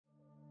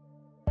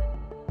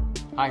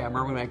Hi, I'm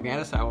Erwin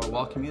McManus. I want to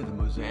welcome you to the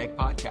Mosaic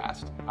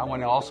Podcast. I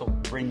want to also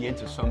bring you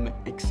into some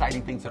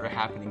exciting things that are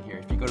happening here.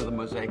 If you go to the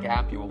Mosaic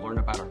app, you will learn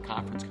about our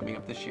conference coming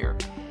up this year,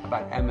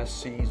 about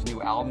MSC's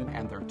new album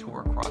and their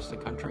tour across the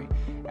country.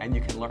 And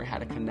you can learn how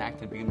to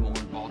connect and be more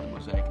involved in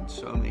Mosaic in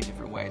so many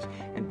different ways.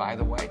 And by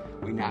the way,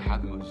 we now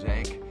have the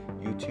Mosaic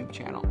YouTube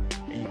channel.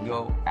 And you can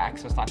go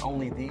access not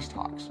only these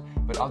talks,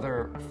 but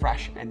other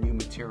fresh and new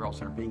materials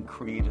that are being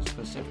created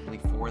specifically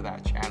for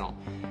that channel.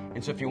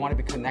 And so if you want to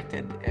be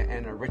connected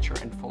in a richer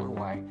and fuller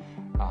way,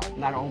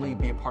 not only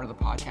be a part of the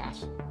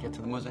podcast, get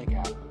to the Mosaic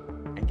app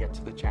and get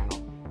to the channel,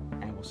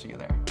 and we'll see you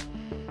there.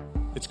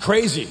 It's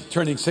crazy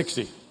turning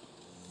 60.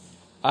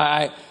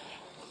 I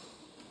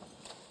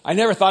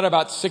never thought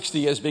about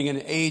 60 as being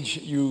an age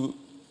you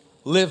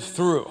live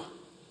through.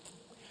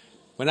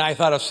 When I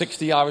thought of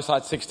 60, I always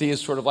thought 60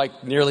 is sort of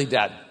like nearly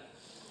dead.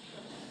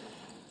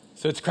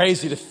 So it's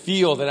crazy to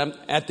feel that I'm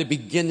at the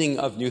beginning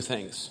of new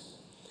things.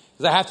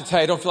 Because I have to tell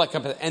you, I don't feel like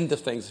I'm at the end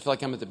of things. I feel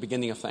like I'm at the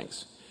beginning of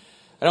things.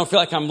 I don't feel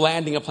like I'm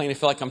landing a plane. I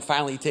feel like I'm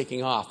finally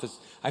taking off.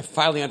 I'm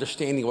finally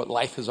understanding what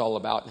life is all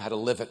about and how to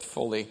live it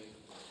fully.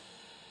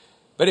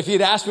 But if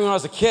you'd asked me when I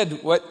was a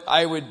kid what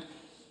I would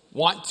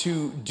want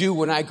to do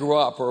when I grew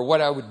up or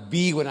what I would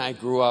be when I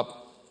grew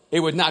up, it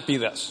would not be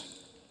this.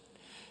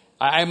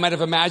 I might have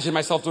imagined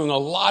myself doing a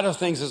lot of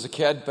things as a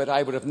kid, but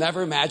I would have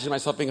never imagined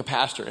myself being a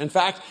pastor. In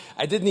fact,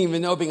 I didn't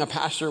even know being a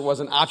pastor was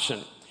an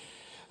option.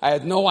 I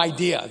had no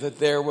idea that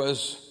there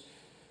was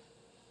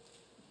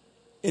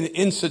an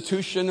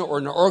institution or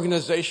an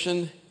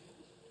organization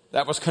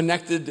that was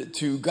connected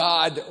to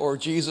God or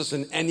Jesus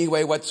in any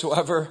way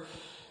whatsoever.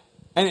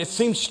 And it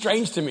seems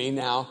strange to me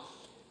now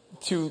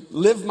to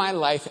live my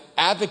life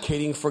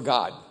advocating for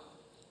God.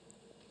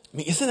 I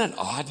mean, isn't that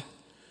odd?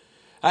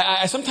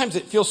 I sometimes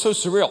it feels so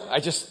surreal. I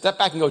just step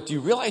back and go, do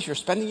you realize you're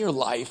spending your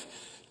life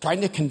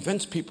trying to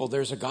convince people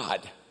there's a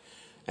God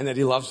and that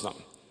he loves them?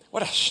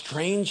 What a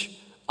strange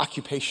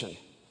occupation.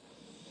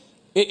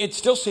 It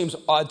still seems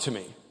odd to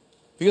me.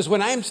 Because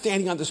when I am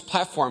standing on this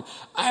platform,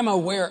 I'm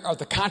aware of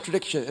the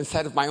contradiction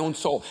inside of my own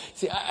soul.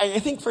 See, I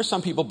think for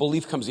some people,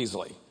 belief comes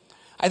easily.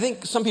 I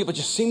think some people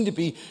just seem to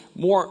be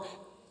more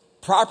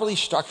properly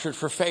structured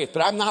for faith.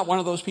 But I'm not one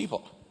of those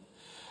people.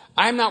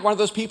 I'm not one of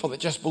those people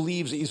that just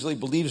believes easily,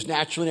 believes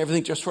naturally, and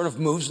everything just sort of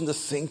moves into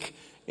sync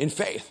in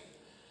faith.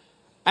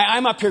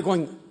 I'm up here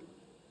going,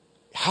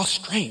 how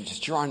strange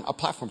that you're on a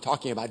platform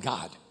talking about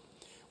God.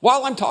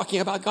 While I'm talking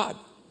about God.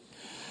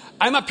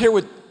 I'm up here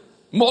with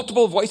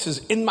multiple voices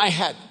in my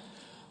head.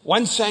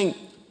 One saying,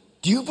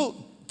 do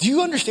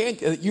you understand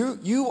that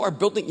you are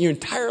building your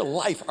entire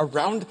life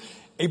around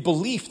a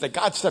belief that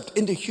God stepped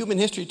into human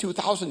history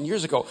 2,000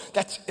 years ago?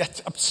 That's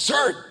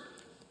absurd.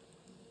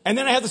 And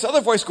then I have this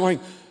other voice going,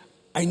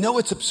 I know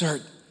it's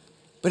absurd,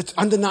 but it's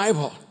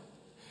undeniable.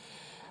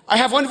 I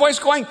have one voice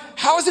going,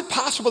 how is it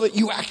possible that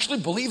you actually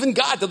believe in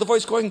God? The other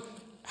voice going,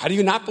 how do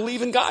you not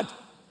believe in God?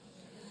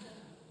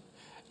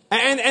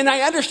 And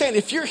I understand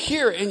if you're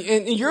here and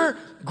you're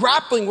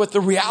grappling with the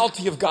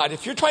reality of God,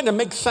 if you're trying to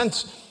make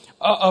sense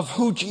of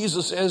who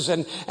Jesus is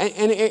and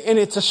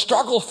it's a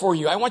struggle for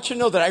you, I want you to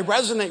know that I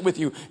resonate with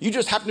you. You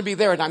just happen to be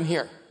there and I'm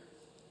here.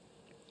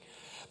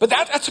 But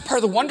that's a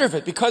part of the wonder of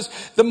it, because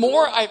the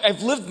more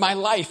I've lived my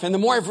life and the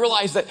more I've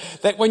realized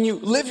that when you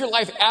live your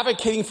life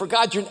advocating for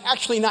God, you're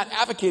actually not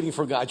advocating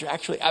for God, you're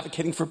actually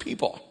advocating for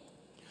people.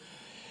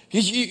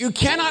 Because you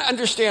cannot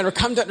understand or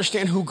come to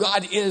understand who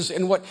God is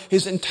and what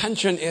his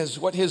intention is,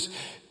 what his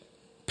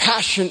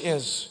passion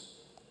is,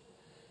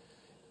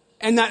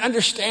 and not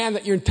understand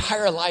that your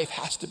entire life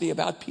has to be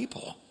about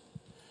people.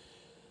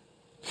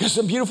 Because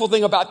the beautiful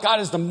thing about God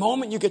is the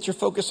moment you get your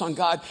focus on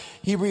God,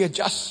 he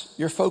readjusts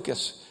your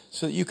focus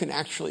so that you can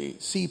actually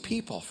see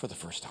people for the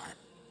first time.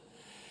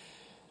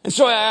 And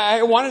so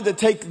I wanted to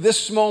take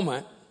this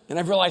moment, and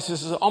I've realized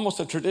this is almost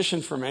a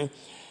tradition for me.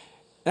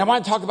 And I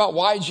want to talk about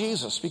why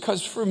Jesus,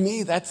 because for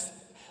me, that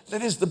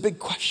is the big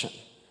question.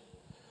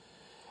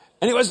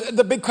 And it was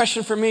the big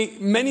question for me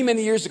many,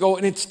 many years ago,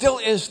 and it still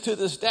is to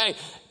this day.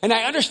 And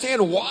I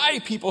understand why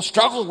people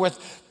struggle with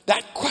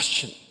that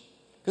question.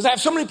 Because I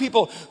have so many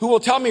people who will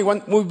tell me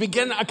when we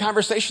begin a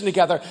conversation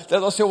together that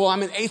they'll say, well,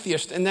 I'm an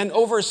atheist. And then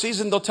over a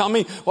season, they'll tell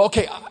me, well,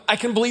 okay, I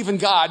can believe in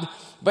God,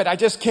 but I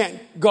just can't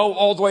go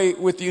all the way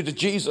with you to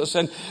Jesus.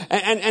 And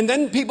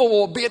then people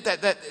will be at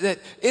that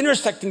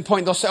intersecting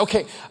point. They'll say,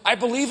 okay, I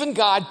believe in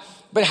God,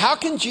 but how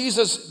can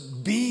Jesus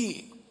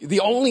be the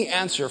only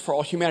answer for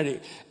all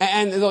humanity?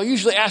 And they'll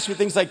usually ask me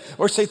things like,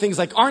 or say things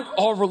like, aren't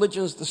all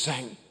religions the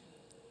same?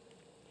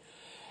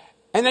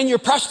 And then you're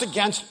pressed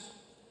against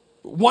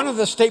one of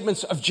the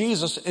statements of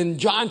Jesus in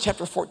John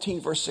chapter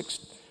 14, verse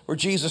 6, where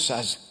Jesus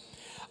says,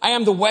 I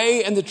am the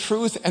way and the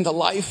truth and the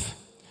life,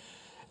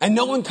 and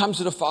no one comes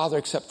to the Father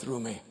except through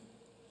me.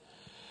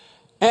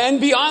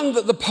 And beyond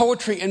the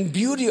poetry and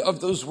beauty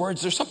of those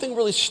words, there's something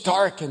really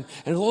stark and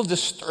a little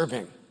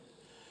disturbing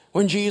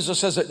when Jesus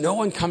says that no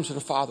one comes to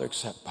the Father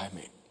except by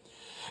me.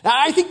 Now,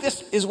 I think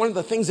this is one of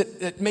the things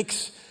that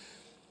makes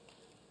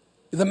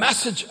the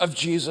message of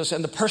Jesus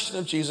and the person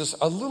of Jesus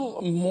a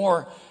little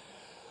more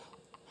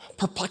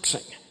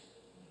perplexing.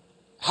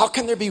 How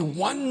can there be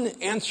one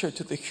answer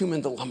to the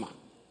human dilemma?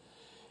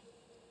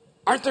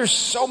 Aren't there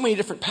so many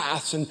different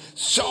paths and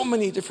so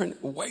many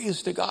different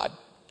ways to God?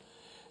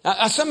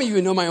 Now, some of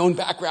you know my own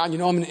background. You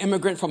know, I'm an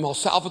immigrant from El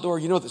Salvador.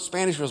 You know that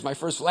Spanish was my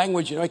first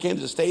language. You know, I came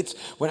to the States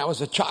when I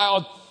was a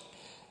child.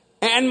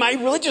 And my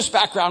religious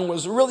background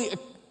was really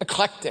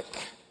eclectic.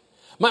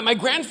 My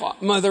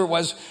grandmother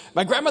was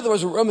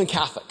a Roman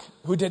Catholic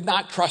who did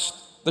not trust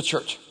the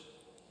church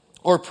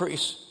or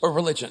priests or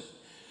religion.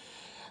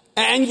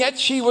 And yet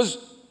she was,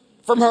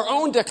 from her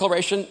own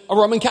declaration, a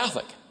Roman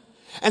Catholic.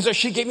 And so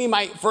she gave me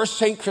my first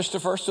St.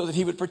 Christopher so that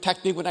he would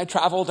protect me when I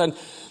traveled.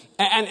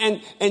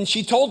 And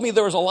she told me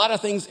there was a lot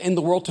of things in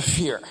the world to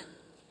fear.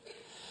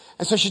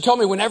 And so she told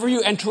me, whenever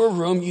you enter a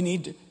room, you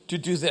need to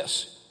do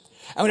this.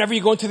 And whenever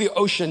you go into the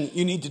ocean,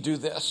 you need to do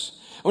this.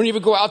 And whenever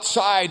you go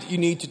outside, you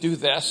need to do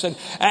this.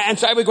 And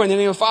so I would go in the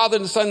name of the Father,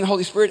 and the Son, and the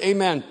Holy Spirit,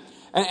 amen.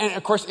 And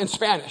of course, in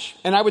Spanish.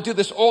 And I would do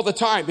this all the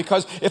time,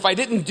 because if I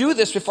didn't do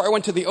this before I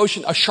went to the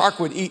ocean, a shark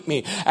would eat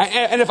me.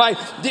 And if I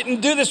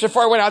didn't do this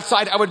before I went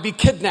outside, I would be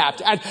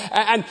kidnapped. And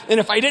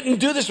if I didn't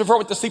do this before I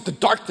went to sleep, the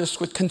darkness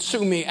would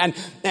consume me.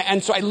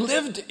 And so I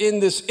lived in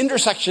this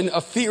intersection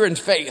of fear and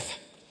faith.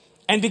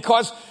 And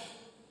because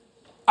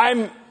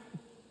I'm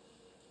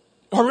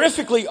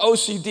horrifically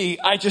OCD,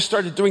 I just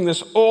started doing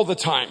this all the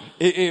time.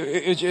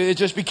 It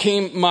just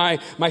became my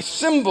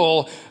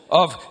symbol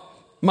of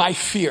my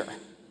fear.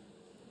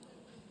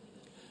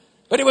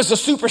 But it was a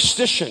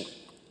superstition.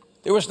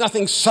 There was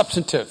nothing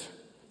substantive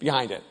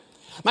behind it.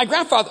 My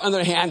grandfather, on the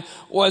other hand,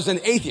 was an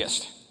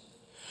atheist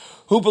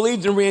who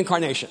believed in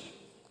reincarnation.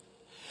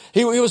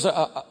 He was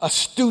a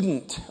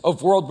student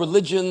of world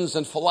religions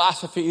and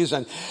philosophies.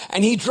 And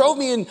he drove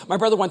me and my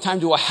brother one time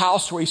to a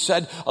house where he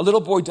said a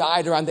little boy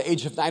died around the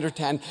age of 9 or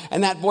 10.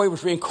 And that boy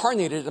was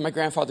reincarnated, and my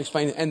grandfather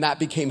explained, and that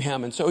became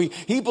him. And so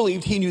he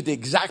believed he knew the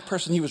exact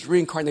person he was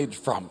reincarnated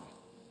from.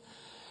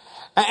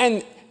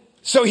 And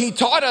so he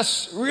taught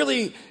us,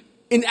 really,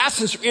 in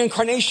essence,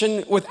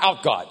 reincarnation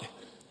without God.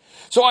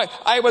 So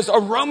I was a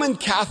Roman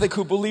Catholic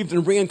who believed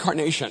in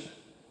reincarnation.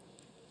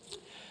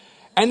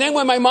 And then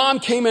when my mom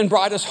came and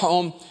brought us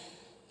home,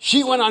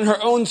 she went on her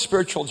own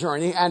spiritual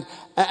journey. And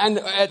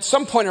at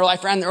some point in her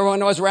life, when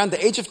I was around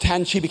the age of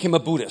 10, she became a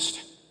Buddhist.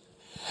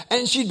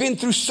 And she'd been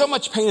through so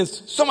much pain and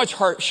so much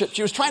hardship.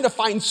 She was trying to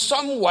find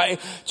some way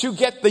to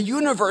get the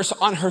universe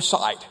on her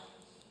side,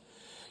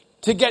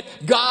 to get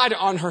God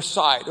on her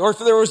side. Or if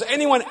there was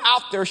anyone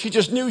out there, she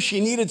just knew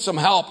she needed some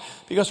help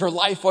because her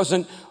life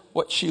wasn't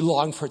what she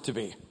longed for it to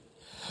be.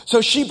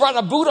 So she brought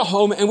a Buddha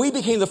home, and we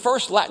became the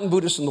first Latin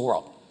Buddhists in the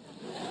world.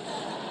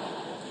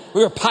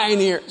 We were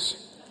pioneers.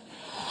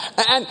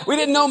 And we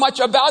didn't know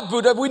much about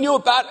Buddha. We knew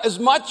about as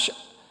much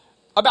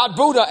about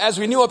Buddha as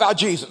we knew about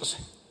Jesus.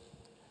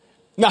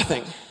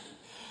 Nothing.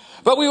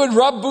 But we would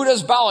rub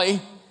Buddha's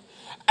belly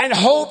and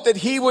hope that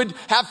he would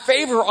have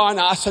favor on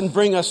us and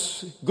bring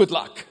us good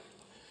luck,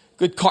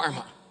 good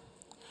karma.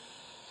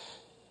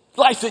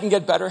 Life didn't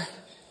get better.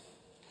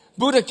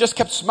 Buddha just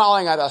kept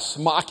smiling at us,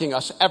 mocking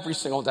us every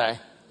single day.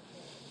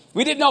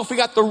 We didn't know if we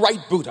got the right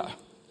Buddha.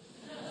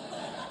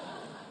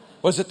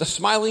 Was it the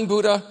smiling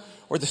Buddha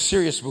or the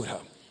serious Buddha?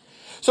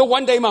 So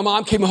one day my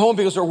mom came home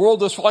because her world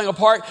was falling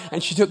apart,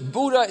 and she took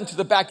Buddha into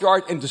the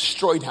backyard and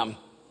destroyed him.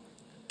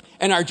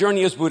 And our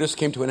journey as Buddhists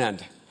came to an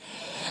end.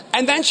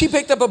 And then she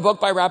picked up a book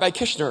by Rabbi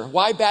Kishner,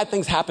 Why Bad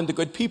Things Happen to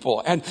Good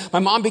People. And my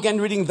mom began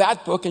reading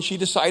that book, and she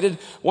decided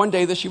one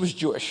day that she was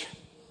Jewish.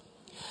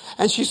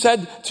 And she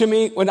said to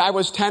me when I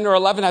was 10 or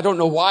 11, I don't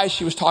know why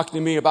she was talking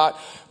to me about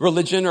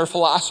religion or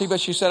philosophy, but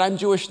she said, I'm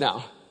Jewish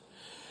now.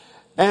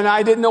 And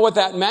I didn't know what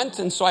that meant,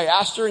 and so I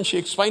asked her, and she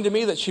explained to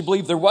me that she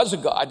believed there was a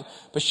God,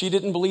 but she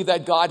didn't believe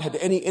that God had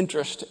any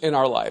interest in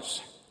our lives.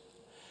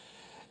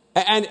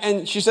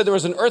 And she said there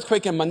was an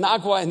earthquake in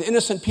Managua, and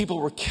innocent people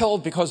were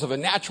killed because of a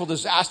natural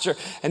disaster,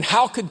 and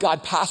how could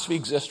God possibly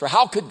exist, or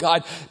how could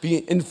God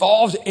be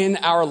involved in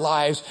our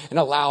lives and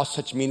allow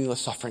such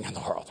meaningless suffering in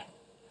the world?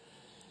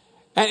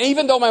 And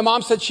even though my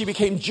mom said she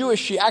became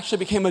Jewish, she actually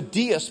became a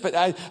deist, but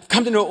I've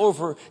come to know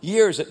over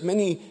years that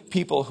many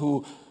people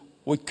who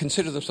would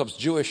consider themselves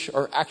Jewish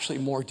are actually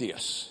more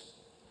deists.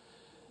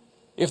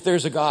 If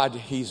there's a God,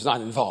 he's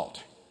not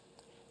involved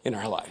in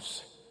our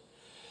lives.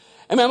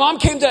 And my mom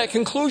came to that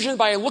conclusion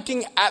by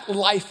looking at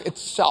life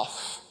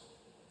itself.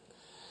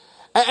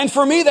 And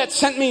for me, that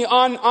sent me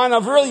on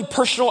a really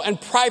personal and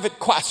private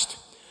quest.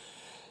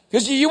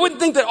 Because you wouldn't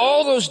think that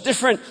all those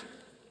different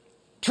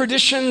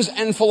traditions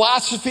and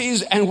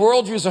philosophies and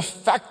worldviews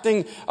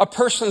affecting a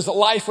person's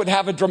life would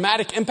have a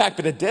dramatic impact,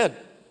 but it did.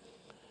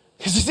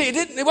 Because you see,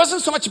 it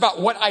wasn't so much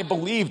about what I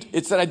believed,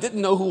 it's that I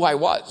didn't know who I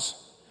was.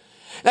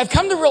 And I've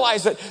come to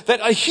realize that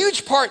a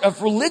huge part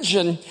of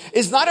religion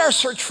is not our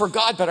search for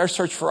God, but our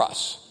search for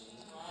us.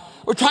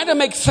 We're trying to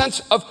make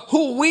sense of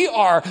who we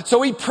are, so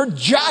we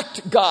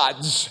project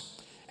gods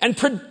and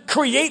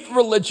create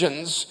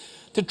religions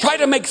to try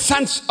to make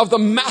sense of the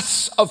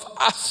mess of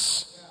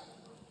us.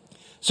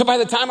 So by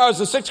the time I was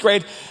in 6th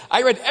grade,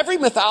 I read every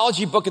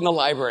mythology book in the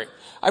library.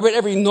 I read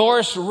every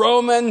Norse,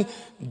 Roman,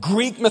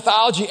 Greek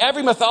mythology,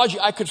 every mythology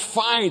I could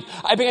find.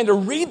 I began to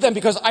read them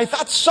because I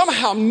thought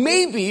somehow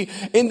maybe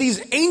in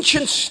these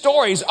ancient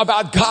stories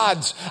about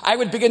gods, I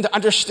would begin to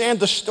understand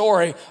the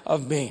story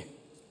of me.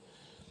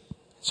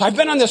 So I've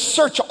been on this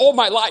search all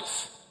my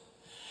life.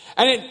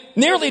 And it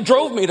nearly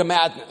drove me to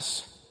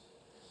madness.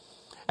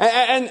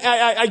 And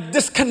I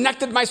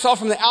disconnected myself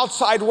from the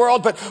outside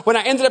world. But when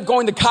I ended up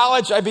going to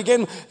college, I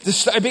began to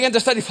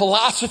study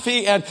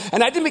philosophy. And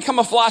I didn't become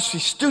a philosophy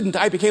student.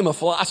 I became a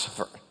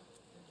philosopher.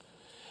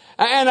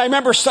 And I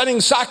remember studying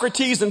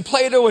Socrates and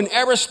Plato and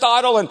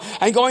Aristotle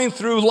and going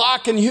through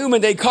Locke and Hume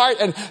and Descartes.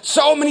 And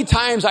so many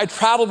times I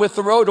traveled with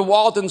Thoreau to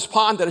Walden's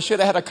Pond that I should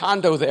have had a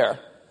condo there.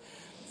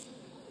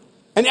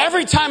 And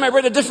every time I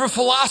read a different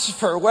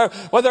philosopher,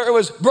 whether it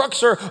was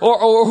Brooks or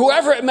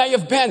whoever it may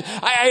have been,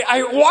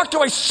 I walked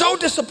away so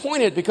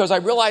disappointed because I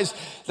realized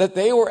that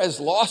they were as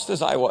lost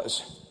as I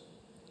was.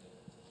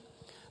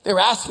 They were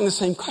asking the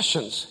same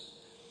questions,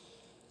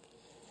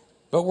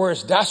 but were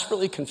as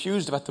desperately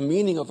confused about the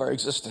meaning of our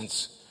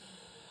existence.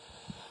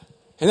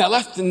 And that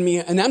left in me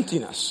an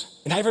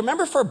emptiness. And I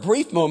remember for a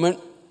brief moment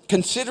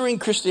considering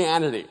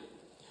Christianity.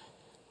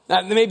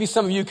 Now, maybe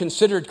some of you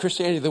considered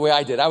Christianity the way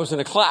I did. I was in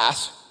a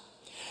class,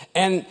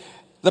 and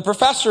the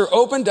professor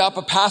opened up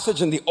a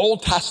passage in the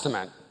Old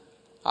Testament,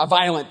 a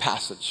violent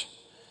passage.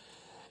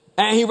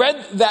 And he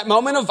read that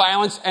moment of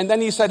violence, and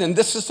then he said, and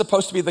this is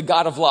supposed to be the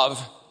God of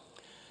love.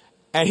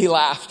 And he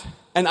laughed,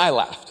 and I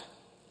laughed.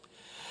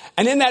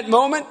 And in that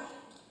moment,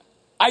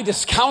 I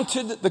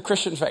discounted the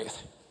Christian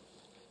faith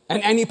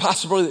and any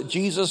possibility that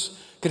Jesus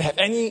could have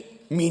any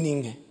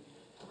meaning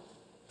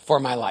for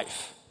my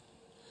life.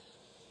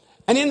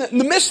 And in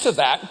the midst of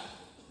that,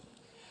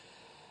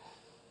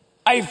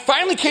 I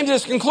finally came to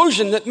this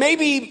conclusion that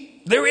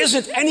maybe there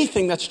isn't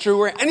anything that's true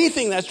or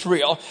anything that's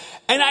real.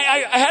 And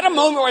I had a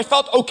moment where I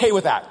felt okay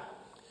with that.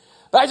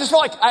 But I just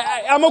felt like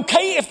I'm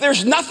okay if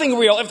there's nothing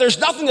real, if there's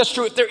nothing that's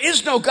true, if there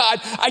is no God.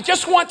 I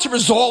just want to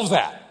resolve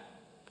that.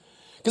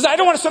 Because I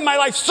don't want to spend my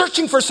life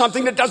searching for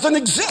something that doesn't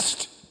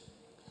exist.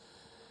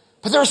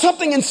 But there was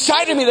something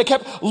inside of me that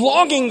kept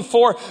longing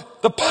for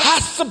the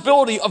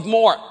possibility of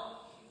more.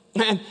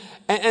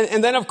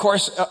 And then, of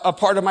course, a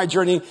part of my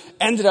journey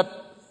ended up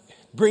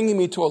bringing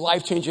me to a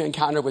life-changing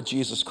encounter with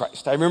Jesus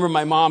Christ. I remember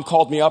my mom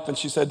called me up and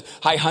she said,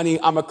 "Hi, honey,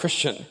 I'm a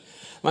Christian."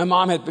 My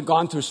mom had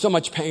gone through so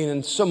much pain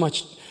and so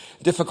much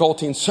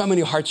difficulty and so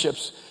many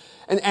hardships.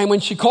 And when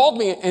she called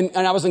me and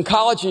I was in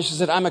college and she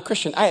said, "I'm a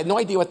Christian," I had no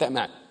idea what that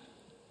meant.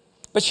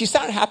 But she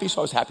sounded happy, so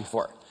I was happy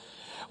for her.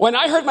 When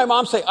I heard my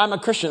mom say, "I'm a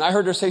Christian," I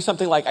heard her say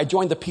something like, "I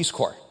joined the Peace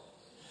Corps."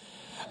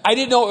 I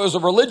didn't know it was a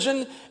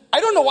religion. I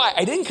don't know why.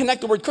 I didn't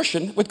connect the word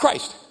Christian with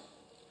Christ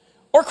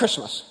or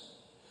Christmas.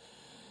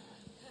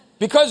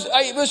 Because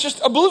I was just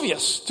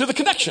oblivious to the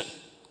connection.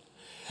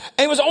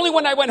 And it was only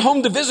when I went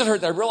home to visit her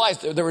that I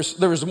realized there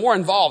was more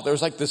involved. There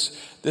was like this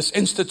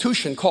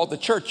institution called the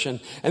church,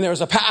 and there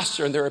was a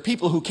pastor, and there were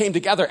people who came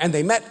together, and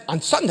they met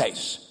on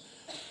Sundays.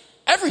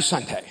 Every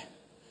Sunday.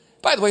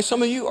 By the way,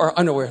 some of you are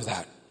unaware of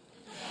that.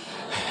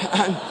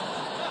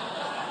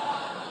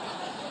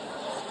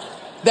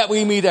 That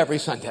we meet every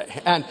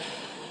Sunday. And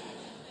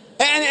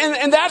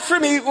that for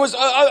me was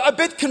a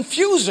bit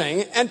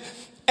confusing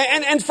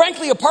and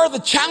frankly a part of the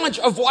challenge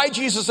of why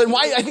Jesus and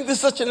why I think this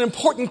is such an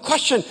important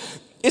question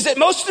is that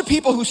most of the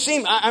people who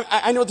seem,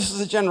 I know this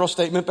is a general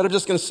statement, but I'm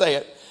just going to say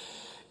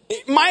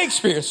it. My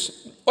experience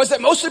was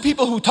that most of the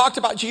people who talked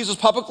about Jesus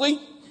publicly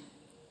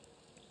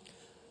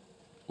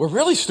were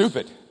really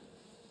stupid.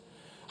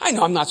 I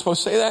know I'm not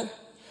supposed to say that.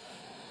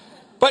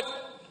 But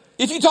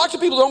if you talk to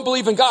people who don't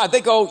believe in God,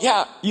 they go,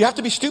 yeah, you have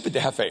to be stupid to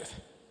have faith.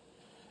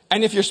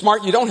 And if you're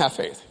smart, you don't have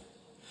faith.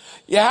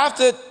 You have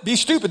to be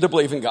stupid to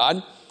believe in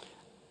God.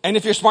 And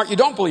if you're smart, you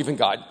don't believe in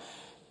God.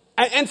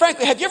 And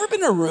frankly, have you ever been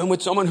in a room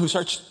with someone who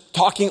starts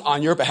talking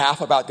on your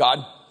behalf about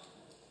God?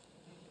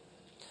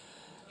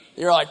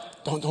 You're like,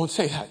 don't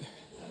say that.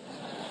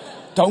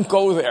 Don't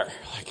go there.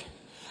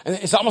 And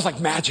it's almost like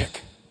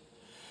magic.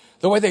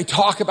 The way they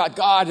talk about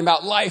God and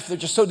about life, they're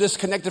just so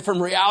disconnected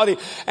from reality.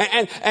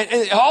 And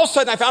all of a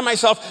sudden I found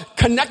myself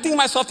connecting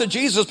myself to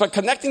Jesus, but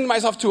connecting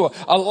myself to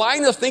a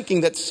line of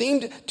thinking that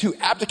seemed to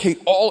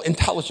abdicate all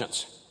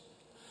intelligence.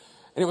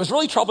 And it was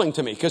really troubling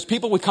to me because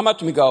people would come up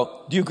to me and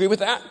go, "Do you agree with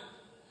that?"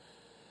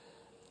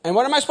 And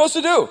what am I supposed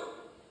to do?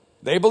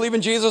 They believe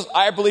in Jesus.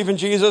 I believe in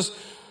Jesus.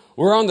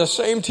 We're on the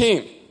same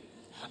team.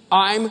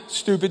 I'm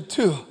stupid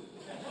too.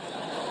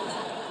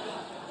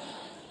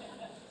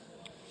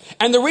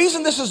 And the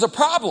reason this is a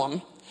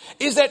problem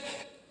is that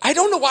I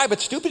don't know why,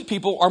 but stupid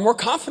people are more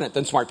confident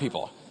than smart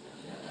people.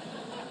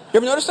 You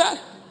ever notice that?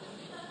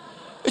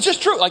 It's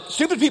just true. Like,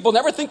 stupid people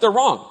never think they're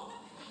wrong.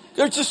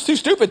 They're just too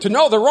stupid to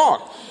know they're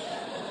wrong.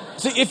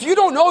 See, if you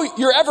don't know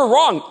you're ever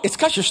wrong, it's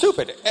because you're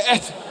stupid.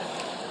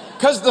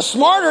 Because the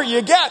smarter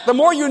you get, the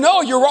more you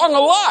know you're wrong a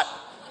lot.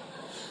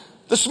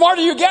 The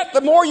smarter you get,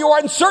 the more you are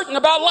uncertain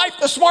about life.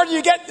 The smarter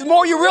you get, the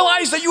more you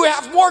realize that you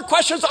have more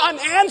questions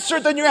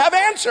unanswered than you have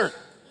answered.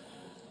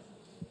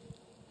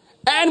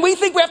 And we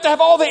think we have to have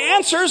all the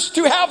answers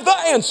to have the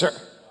answer.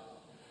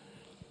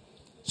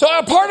 So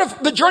a part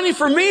of the journey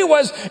for me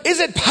was, is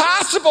it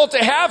possible to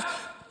have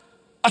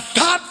a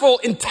thoughtful,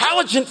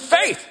 intelligent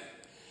faith?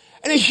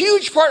 And a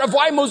huge part of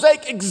why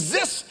Mosaic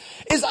exists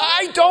is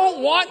I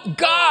don't want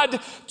God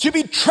to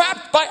be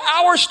trapped by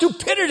our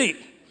stupidity.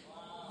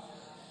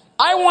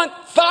 I want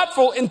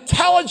thoughtful,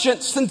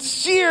 intelligent,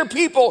 sincere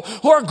people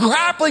who are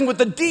grappling with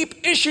the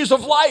deep issues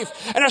of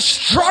life and are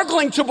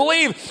struggling to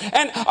believe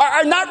and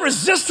are not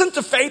resistant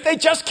to faith. They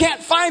just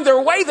can't find their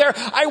way there.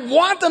 I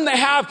want them to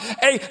have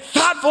a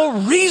thoughtful,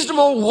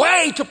 reasonable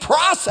way to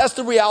process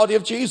the reality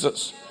of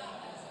Jesus.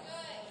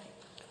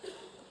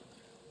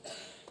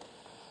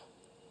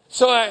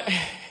 So I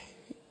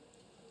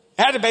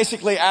had to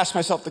basically ask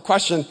myself the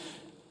question,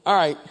 all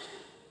right,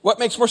 what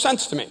makes more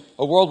sense to me?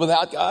 A world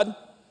without God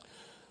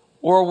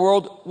or a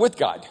world with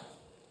God?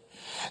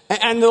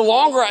 And the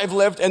longer I've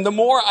lived and the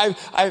more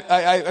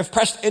I've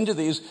pressed into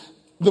these,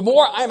 the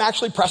more I'm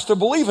actually pressed to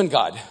believe in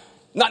God.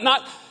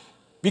 Not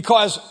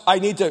because I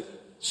need to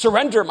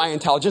surrender my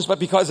intelligence, but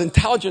because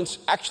intelligence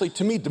actually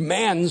to me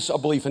demands a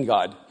belief in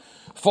God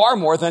far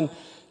more than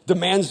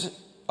demands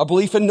a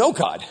belief in no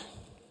God.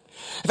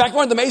 In fact,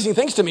 one of the amazing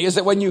things to me is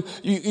that when you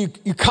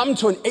come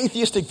to an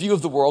atheistic view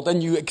of the world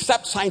and you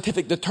accept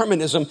scientific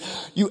determinism,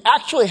 you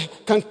actually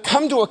can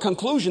come to a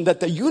conclusion that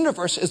the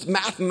universe is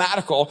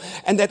mathematical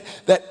and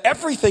that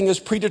everything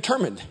is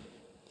predetermined.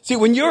 See,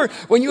 when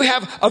you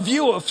have a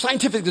view of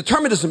scientific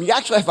determinism, you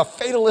actually have a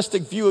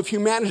fatalistic view of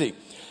humanity.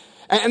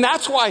 And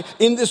that's why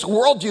in this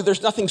worldview,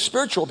 there's nothing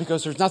spiritual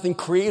because there's nothing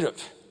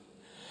creative.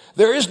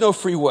 There is no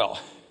free will.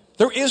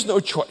 There is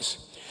no choice.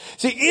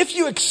 See, if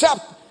you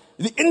accept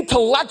the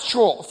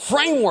intellectual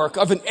framework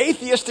of an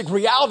atheistic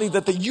reality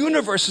that the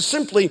universe is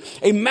simply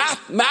a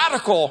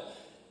mathematical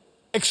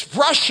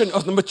expression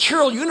of the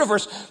material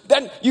universe,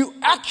 then you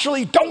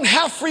actually don't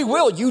have free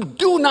will. You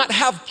do not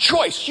have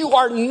choice. You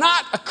are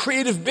not a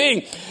creative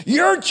being.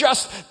 You're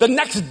just the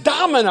next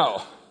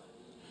domino.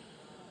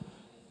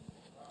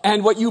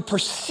 And what you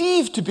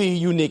perceive to be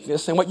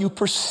uniqueness and what you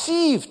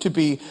perceive to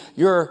be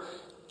your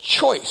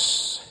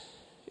choice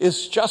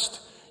is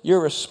just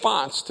your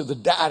response to the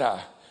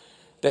data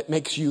that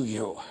makes you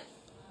you.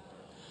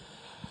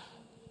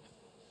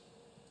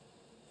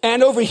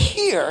 And over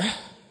here,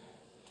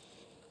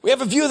 we have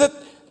a view that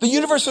the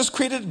universe was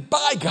created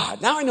by God.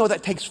 Now I know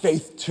that takes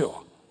faith too.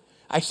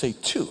 I say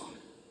too.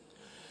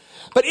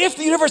 But if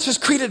the universe is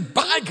created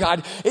by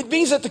God, it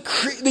means that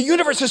the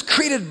universe is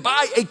created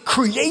by a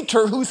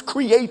creator who's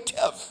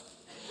creative.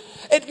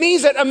 It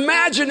means that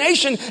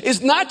imagination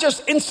is not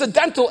just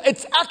incidental,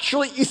 it's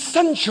actually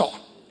essential.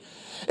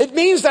 It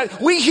means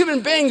that we human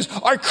beings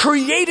are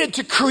created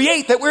to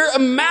create, that we're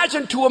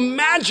imagined to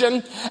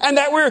imagine, and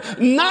that we're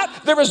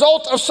not the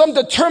result of some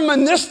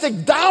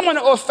deterministic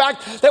domino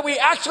effect, that we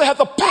actually have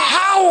the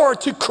power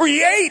to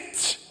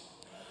create.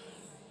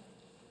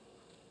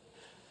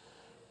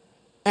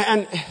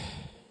 And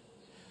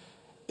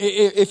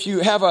if you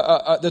have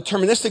a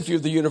deterministic view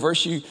of the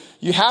universe,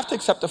 you have to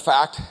accept the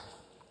fact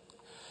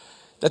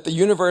that the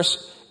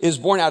universe is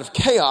born out of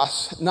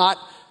chaos, not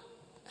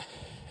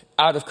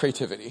out of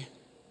creativity.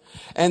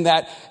 And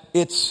that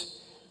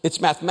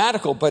it's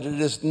mathematical, but it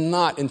is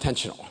not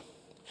intentional.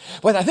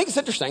 What I think is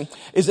interesting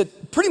is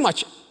that pretty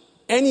much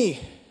any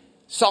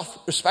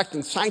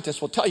self-respecting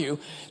scientist will tell you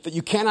that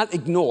you cannot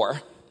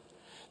ignore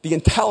the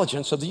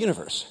intelligence of the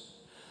universe.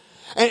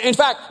 And in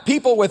fact,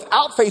 people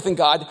without faith in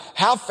God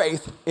have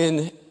faith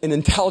in an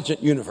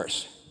intelligent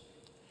universe.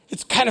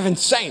 It's kind of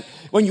insane.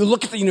 When you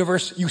look at the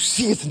universe, you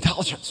see its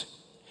intelligence.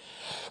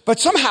 But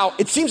somehow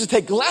it seems to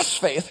take less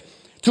faith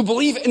to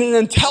believe in an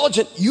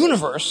intelligent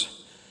universe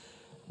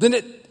than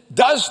it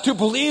does to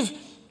believe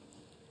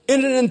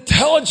in an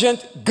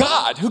intelligent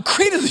God who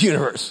created the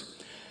universe.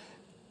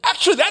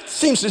 Actually, that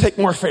seems to take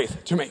more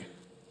faith to me.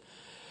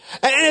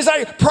 And as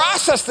I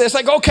process this,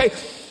 I go, okay,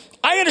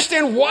 I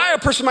understand why a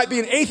person might be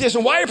an atheist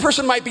and why a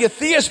person might be a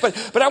theist,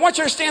 but I want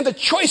you to understand the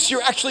choice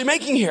you're actually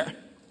making here.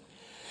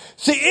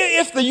 See,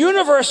 if the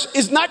universe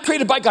is not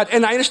created by God,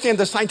 and I understand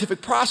the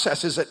scientific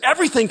process is that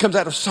everything comes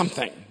out of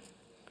something,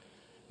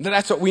 then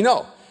that's what we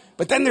know.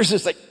 But then there's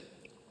this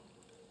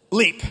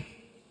leap.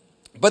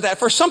 But that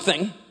first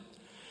something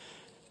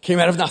came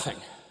out of nothing.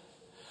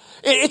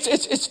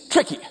 It's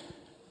tricky.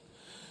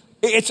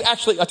 It's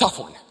actually a tough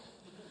one.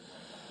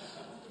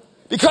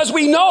 Because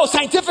we know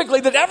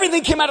scientifically that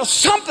everything came out of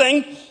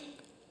something,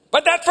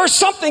 but that first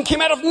something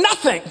came out of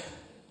nothing.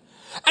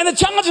 And the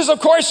challenge is, of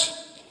course,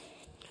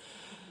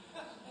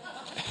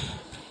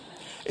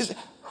 is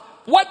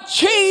what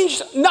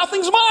changed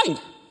nothing's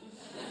mind?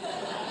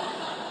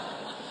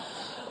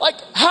 Like,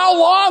 how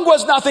long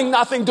was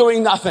nothing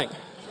doing nothing?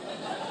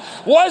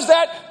 Was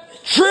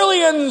that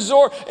trillions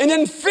or an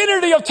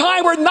infinity of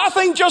time where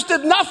nothing just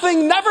did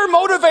nothing, never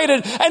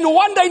motivated, and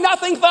one day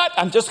nothing thought,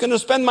 I'm just going to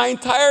spend my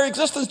entire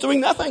existence doing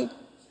nothing.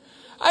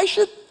 I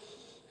should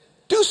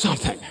do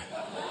something.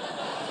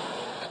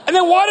 And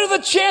then what are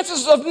the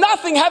chances of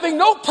nothing having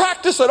no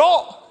practice at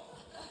all?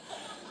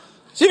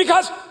 See,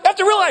 because you have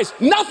to realize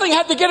nothing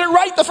had to get it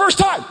right the first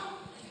time.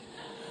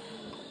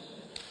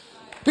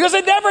 Because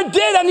it never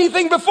did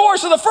anything before.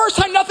 So the first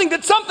time nothing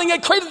did something,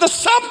 it created the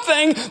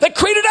something that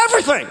created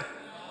everything.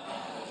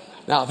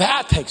 Now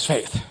that takes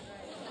faith.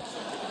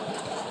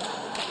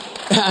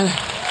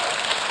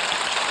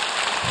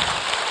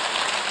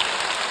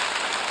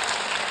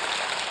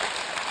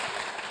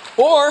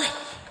 Or,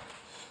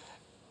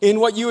 in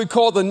what you would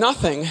call the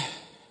nothing,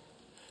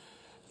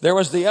 there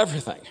was the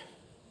everything.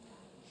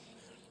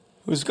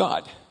 Who's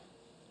God?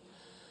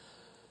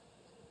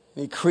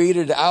 He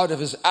created out of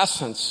his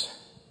essence.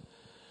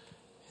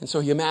 And so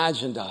he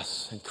imagined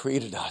us and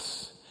created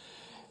us.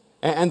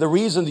 And the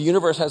reason the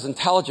universe has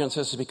intelligence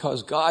is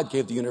because God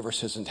gave the universe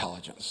his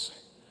intelligence.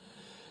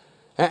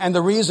 And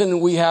the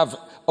reason we have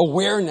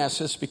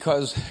awareness is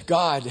because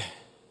God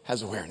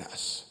has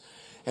awareness.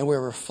 And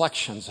we're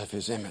reflections of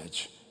his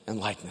image and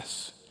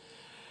likeness.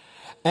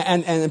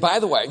 And by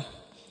the way,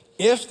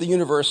 if the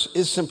universe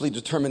is simply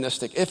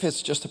deterministic, if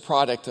it's just a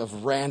product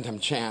of random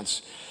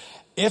chance,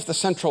 if the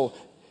central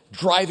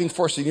driving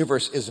force of the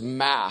universe is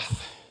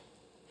math,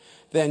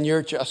 then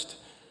you're just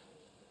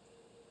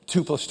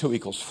 2 + 2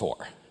 =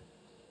 4.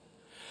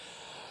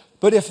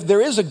 But if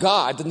there is a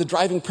God, then the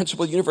driving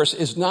principle of the universe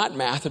is not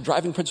math. The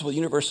driving principle of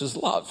the universe is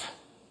love.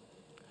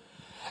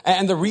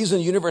 And the reason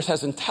the universe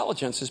has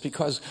intelligence is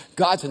because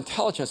God's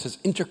intelligence has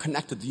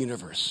interconnected the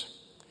universe.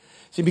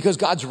 See, because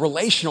God's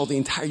relational, the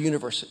entire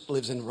universe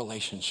lives in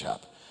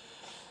relationship.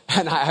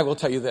 And I will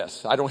tell you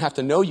this. I don't have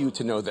to know you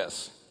to know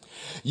this.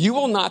 You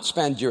will not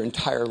spend your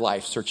entire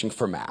life searching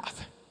for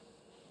math.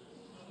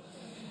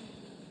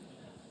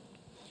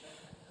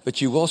 But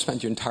you will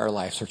spend your entire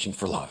life searching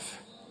for love.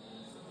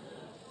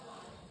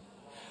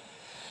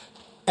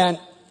 And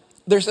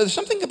there's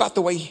something about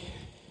the way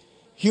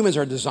humans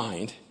are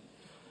designed.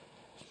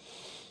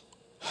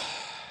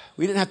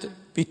 We didn't have to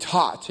be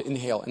taught to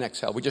inhale and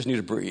exhale. We just knew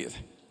to breathe.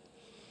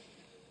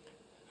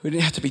 We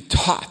didn't have to be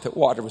taught that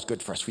water was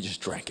good for us. We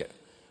just drank it.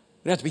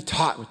 We didn't have to be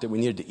taught that we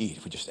needed to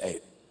eat. We just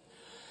ate.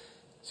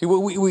 See,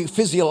 we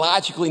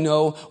physiologically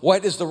know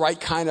what is the right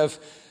kind of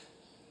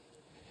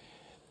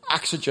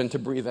oxygen to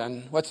breathe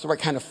in, what's the right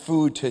kind of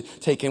food to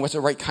take in, what's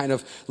the right kind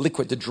of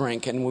liquid to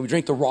drink. And when we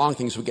drink the wrong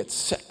things, we get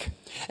sick.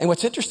 And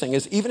what's interesting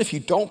is even if you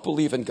don't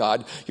believe in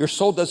God, your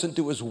soul doesn't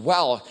do as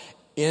well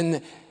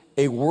in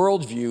a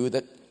worldview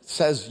that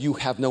says you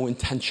have no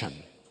intention.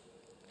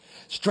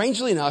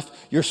 Strangely enough,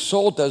 your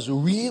soul does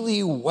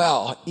really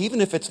well,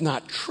 even if it's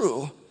not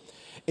true,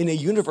 in a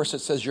universe that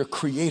says you're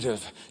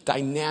creative,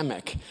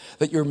 dynamic,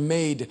 that you're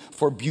made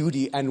for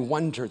beauty and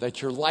wonder,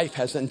 that your life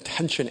has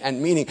intention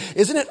and meaning.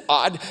 Isn't it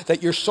odd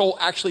that your soul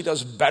actually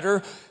does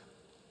better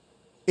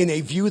in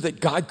a view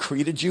that God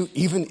created you,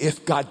 even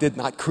if God did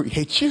not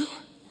create you?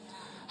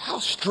 How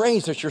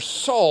strange that your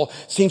soul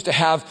seems to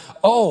have,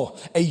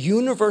 a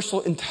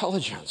universal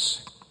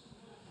intelligence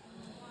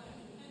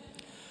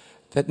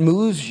that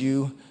moves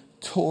you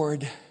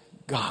toward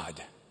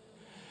God.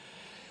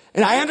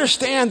 And I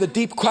understand the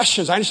deep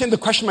questions. I understand the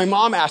question my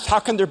mom asked. How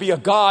can there be a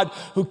God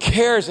who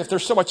cares if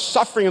there's so much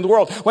suffering in the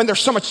world? When there's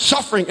so much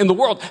suffering in the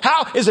world,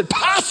 how is it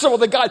possible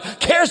that God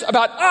cares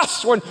about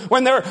us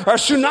when there are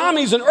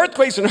tsunamis and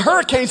earthquakes and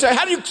hurricanes?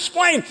 How do you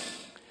explain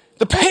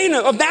the pain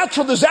of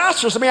natural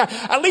disasters? I mean,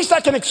 at least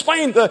I can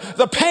explain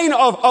the pain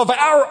of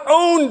our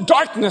own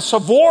darkness,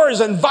 of wars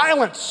and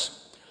violence,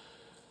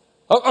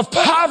 of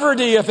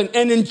poverty,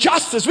 and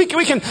injustice. We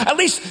can at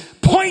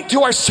least point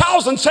to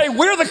ourselves and say,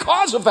 we're the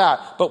cause of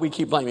that. But we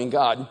keep blaming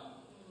God.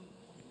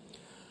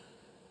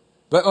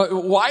 But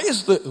why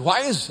is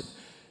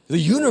the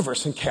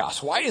universe in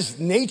chaos? Why is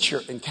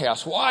nature in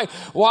chaos?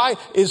 Why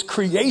is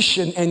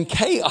creation in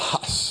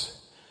chaos?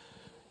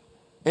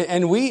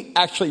 And we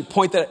actually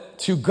point that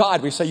to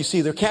God. We say, you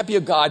see, there can't be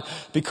a God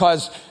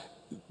because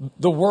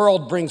the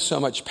world brings so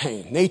much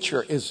pain.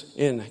 Nature is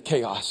in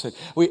chaos.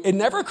 It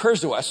never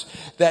occurs to us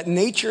that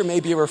nature may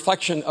be a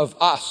reflection of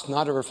us,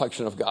 not a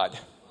reflection of God.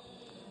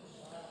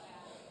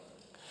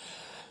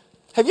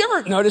 Have you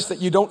ever noticed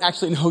that you don't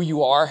actually know who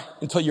you are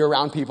until you're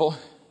around people?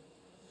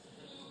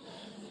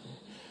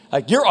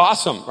 Like, you're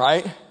awesome,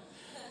 right?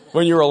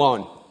 When you're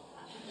alone.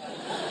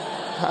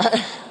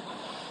 Right?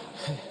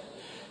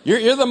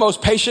 You're the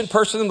most patient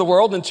person in the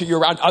world until you're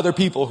around other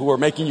people who are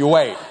making you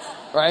wait,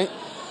 right?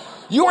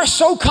 You are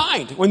so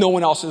kind when no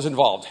one else is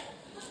involved.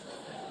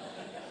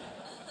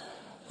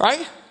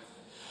 Right?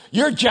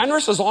 You're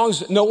generous as long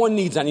as no one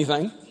needs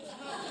anything.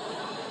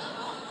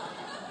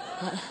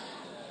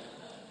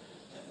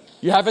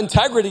 You have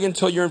integrity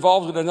until you're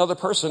involved with another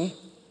person.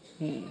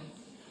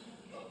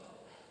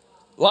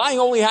 Lying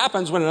only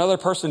happens when another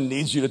person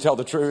needs you to tell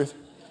the truth.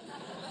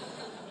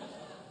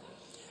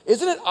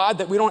 Isn't it odd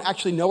that we don't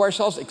actually know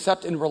ourselves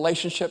except in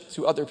relationship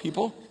to other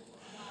people?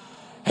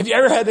 Have you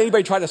ever had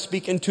anybody try to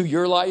speak into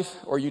your life,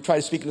 or you try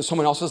to speak into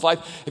someone else's life?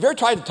 Have you ever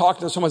tried to talk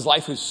to someone's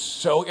life who's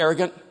so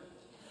arrogant?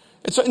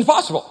 It's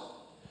impossible.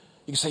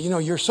 You can say,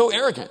 you're so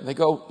arrogant. And they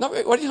go, no,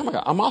 what are you talking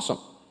about? I'm awesome.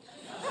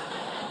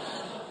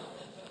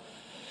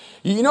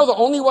 The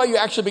only way you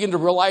actually begin to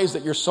realize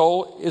that your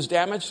soul is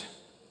damaged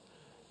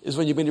is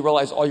when you begin to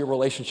realize all your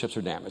relationships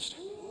are damaged.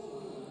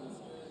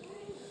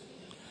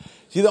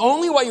 See, the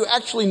only way you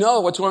actually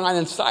know what's going on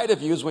inside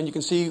of you is when you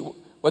can see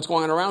what's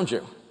going on around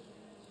you.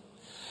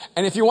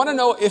 And if you want to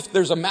know if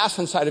there's a mess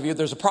inside of you,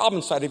 there's a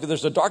problem inside of you,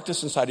 there's a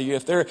darkness inside of you,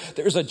 if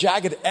there's a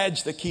jagged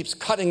edge that keeps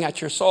cutting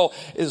at your soul,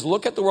 is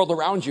look at the world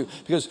around you,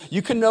 because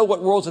you can know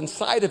what world's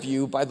inside of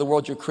you by the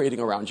world you're creating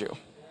around you.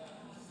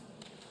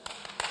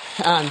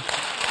 And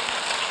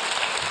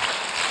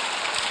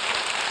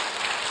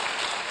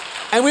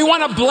we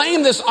want to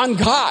blame this on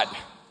God.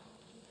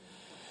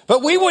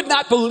 But we would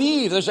not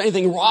believe there's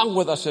anything wrong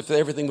with us if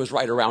everything was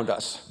right around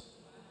us.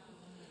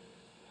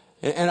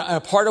 And a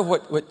part of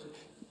what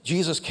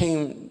Jesus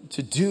came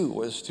to do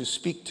was to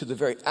speak to the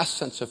very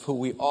essence of who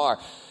we are.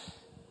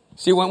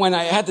 See, when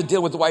I had to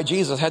deal with why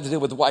Jesus, I had to deal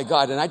with why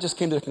God, and I just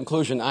came to the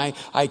conclusion, I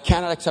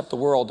cannot accept the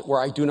world where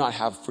I do not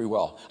have free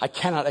will. I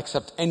cannot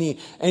accept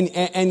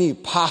any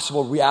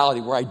possible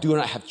reality where I do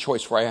not have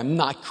choice, where I am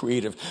not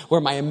creative,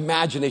 where my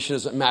imagination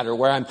doesn't matter,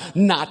 where I'm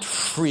not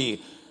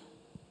free.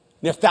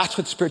 And if that's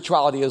what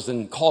spirituality is,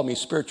 then call me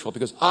spiritual,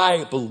 because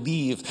I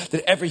believe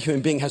that every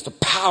human being has the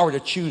power to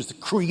choose to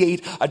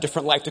create a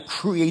different life, to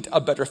create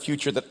a better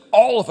future, that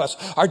all of us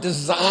are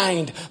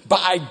designed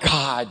by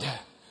God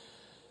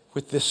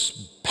with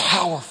this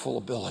powerful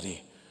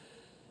ability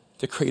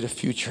to create a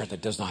future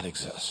that does not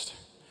exist.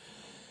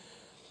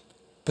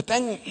 But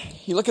then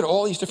you look at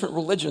all these different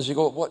religions, you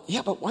go, well,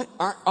 yeah, but why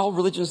aren't all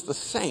religions the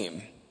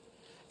same?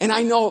 And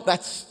I know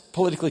that's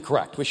politically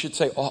correct. We should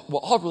say,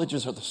 all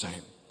religions are the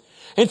same.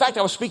 In fact,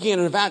 I was speaking at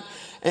an event,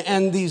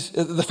 and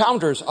the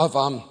founders of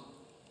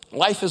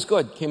Life is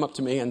Good came up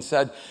to me and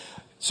said,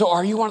 so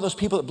are you one of those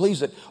people that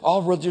believes that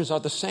all religions are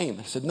the same?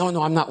 I said, no,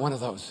 I'm not one of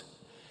those.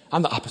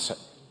 I'm the opposite.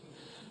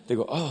 They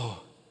go,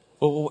 oh,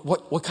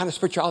 well, what kind of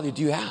spirituality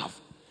do you have?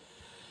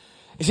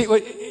 You see,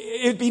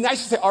 it'd be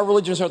nice to say our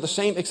religions are the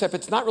same, except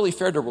it's not really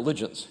fair to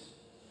religions.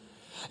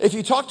 If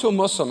you talk to a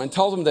Muslim and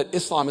tell them that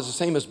Islam is the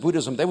same as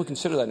Buddhism, they would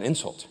consider that an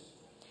insult.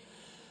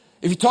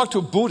 If you talk to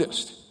a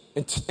Buddhist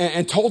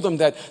and told them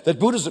that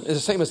Buddhism is the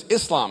same as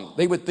Islam,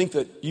 they would think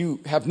that you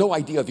have no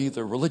idea of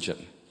either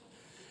religion.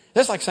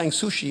 That's like saying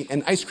sushi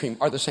and ice cream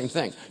are the same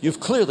thing.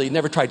 You've clearly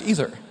never tried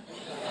either.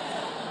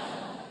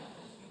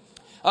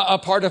 A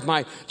part of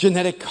my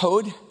genetic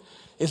code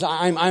is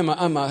I'm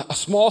a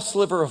small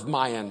sliver of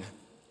Mayan.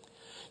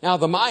 Now,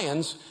 the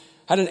Mayans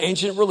had an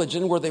ancient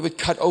religion where they would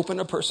cut open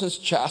a person's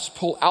chest,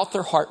 pull out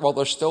their heart while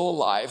they're still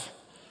alive,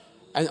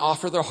 and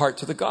offer their heart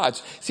to the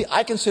gods. See,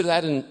 I consider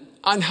that an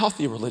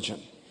unhealthy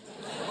religion.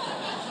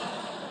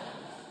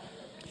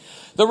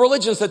 The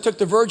religions that took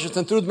the virgins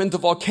and threw them into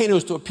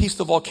volcanoes to appease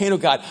the volcano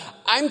god,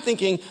 I'm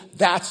thinking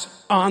that's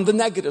on the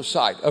negative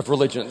side of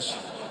religions.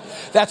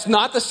 That's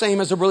not the same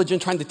as a religion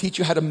trying to teach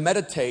you how to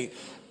meditate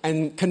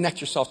and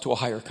connect yourself to a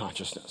higher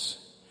consciousness.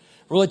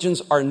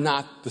 Religions are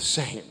not the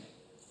same.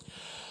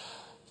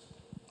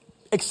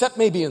 Except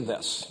maybe in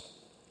this.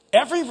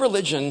 Every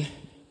religion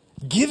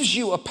gives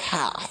you a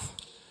path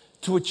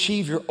to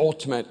achieve your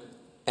ultimate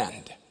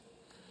end.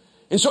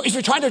 And so if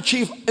you're trying to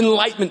achieve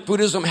enlightenment,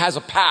 Buddhism has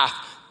a path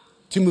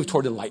to move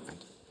toward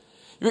enlightenment.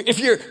 If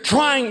you're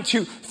trying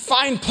to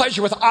find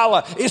pleasure with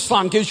Allah,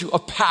 Islam gives you a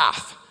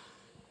path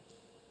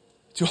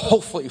to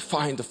hopefully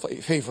find the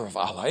favor of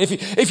Allah.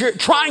 If you're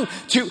trying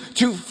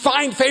to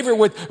find favor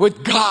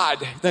with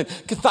God, then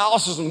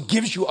Catholicism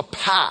gives you a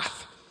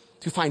path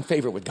to find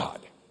favor with God.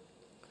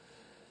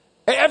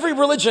 Every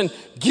religion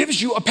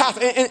gives you a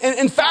path. And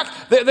in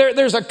fact,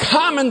 there's a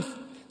common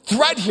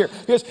thread here,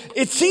 because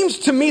it seems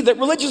to me that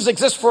religions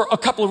exist for a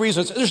couple of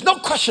reasons. There's no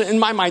question in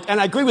my mind,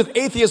 and I agree with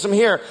atheism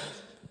here,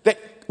 that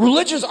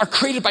religions are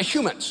created by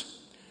humans.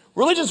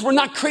 Religions were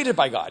not created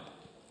by God.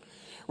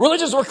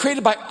 Religions were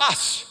created by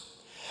us.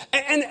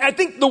 And I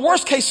think the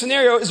worst case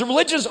scenario is that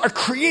religions are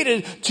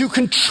created to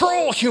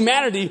control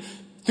humanity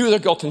through their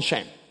guilt and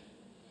shame.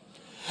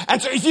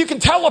 And so if you can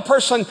tell a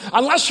person,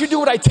 unless you do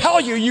what I tell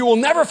you, you will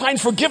never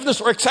find forgiveness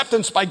or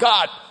acceptance by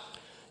God,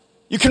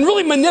 you can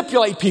really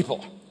manipulate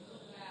people.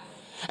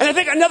 And I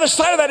think another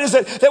side of that is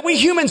that we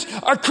humans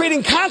are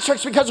creating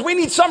constructs because we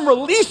need some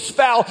release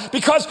valve,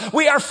 because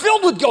we are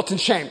filled with guilt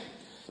and shame.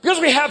 Because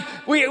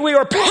we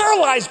are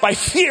paralyzed by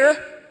fear.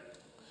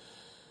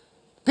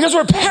 Because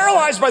we're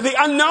paralyzed by the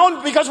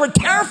unknown, because we're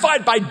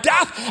terrified by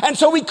death, and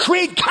so we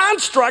create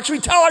constructs, we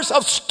tell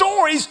ourselves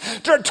stories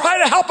to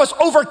try to help us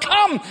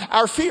overcome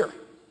our fear.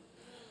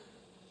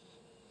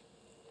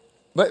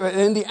 But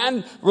in the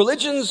end,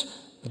 religions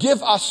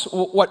give us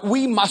what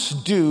we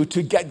must do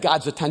to get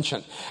God's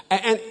attention.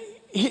 And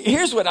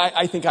here's what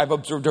I think I've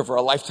observed over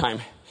a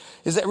lifetime,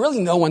 is that really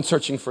no one's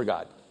searching for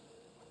God.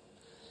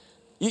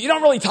 You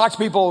don't really talk to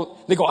people,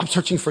 they go, I'm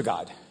searching for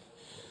God.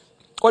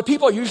 What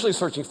people are usually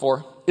searching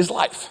for is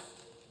life.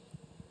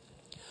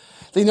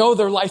 They know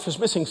their life is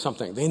missing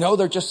something. They know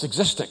they're just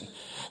existing.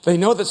 They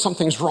know that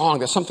something's wrong,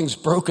 that something's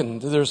broken.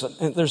 There's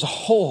a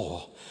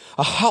hole,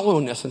 a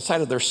hollowness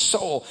inside of their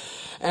soul.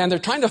 And they're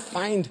trying to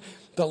find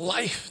the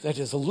life that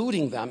is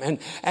eluding them.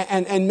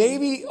 And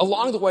maybe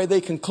along the way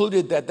they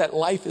concluded that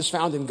life is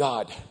found in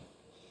God.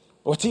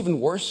 What's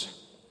even worse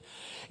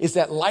is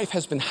that life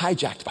has been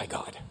hijacked by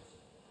God.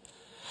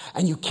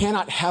 And you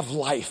cannot have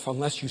life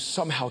unless you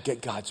somehow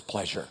get God's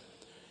pleasure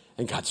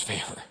and God's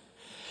favor.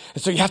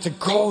 And so you have to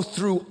go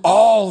through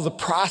all the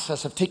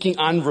process of taking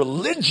on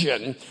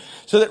religion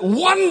so that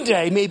one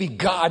day maybe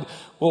God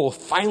will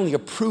finally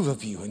approve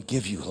of you and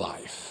give you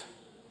life.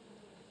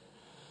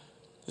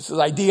 This is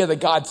the idea that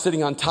God's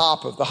sitting on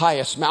top of the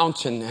highest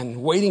mountain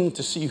and waiting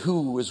to see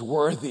who is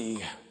worthy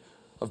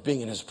of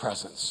being in his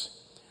presence.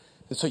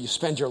 And so you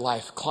spend your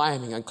life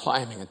climbing and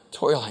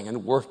toiling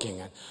and working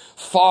and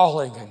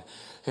falling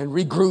and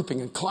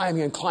regrouping and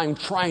climbing,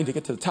 trying to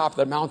get to the top of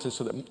that mountain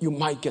so that you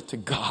might get to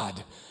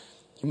God.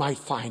 You might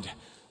find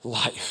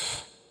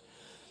life.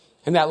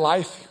 And that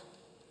life,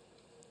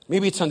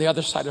 maybe it's on the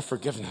other side of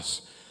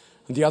forgiveness,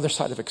 on the other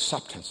side of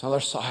acceptance, on the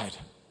other side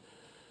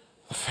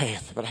of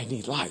faith, but I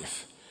need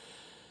life.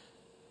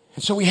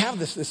 And so we have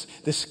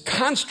this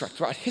construct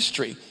throughout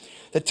history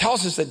that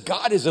tells us that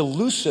God is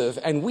elusive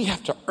and we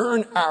have to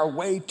earn our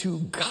way to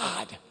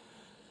God.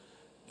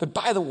 But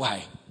by the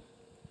way,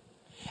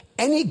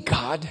 any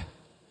God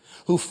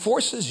who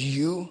forces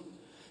you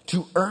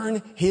to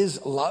earn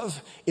his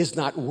love is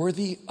not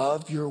worthy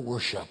of your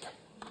worship.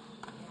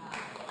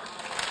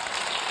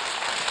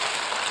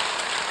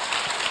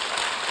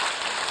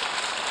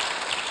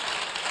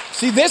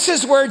 See, this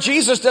is where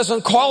Jesus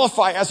doesn't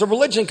qualify as a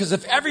religion, because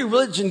if every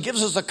religion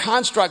gives us a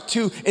construct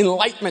to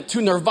enlightenment,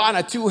 to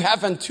nirvana, to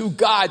heaven, to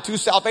God, to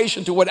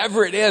salvation, to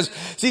whatever it is,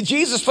 see,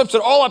 Jesus flips it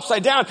all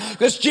upside down,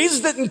 because Jesus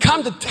didn't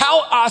come to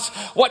tell us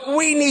what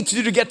we need to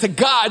do to get to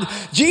God.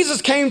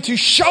 Jesus came to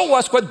show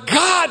us what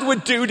God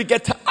would do to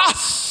get to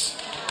us.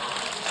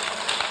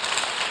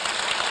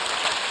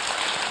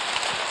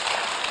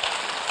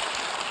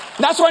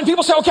 And that's why when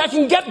people say, okay, I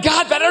can get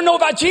God, but I don't know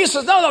about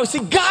Jesus. No.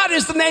 See, God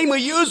is the name we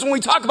use when we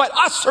talk about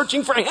us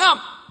searching for him.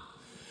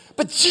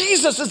 But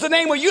Jesus is the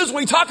name we use when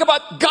we talk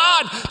about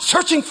God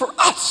searching for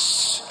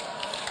us.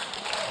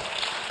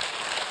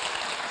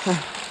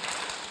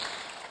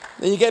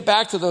 Then you get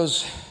back to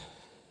those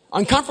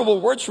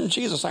uncomfortable words from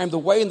Jesus. I am the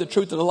way and the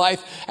truth and the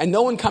life, and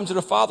no one comes to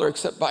the Father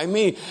except by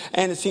me.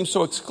 And it seems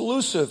so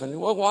exclusive.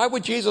 And why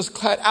would Jesus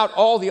cut out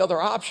all the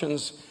other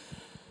options?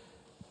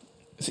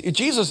 See,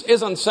 Jesus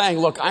isn't saying,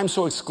 look, I'm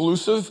so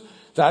exclusive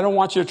that I don't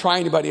want you to try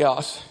anybody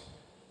else.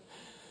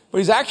 What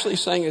he's actually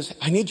saying is,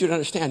 I need you to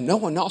understand, no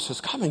one else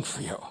is coming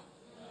for you.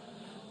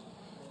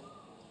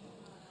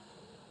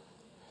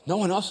 No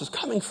one else is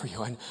coming for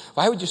you. And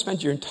why would you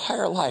spend your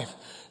entire life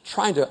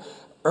trying to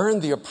earn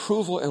the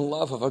approval and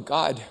love of a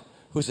God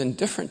who's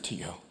indifferent to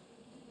you?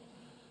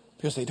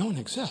 Because they don't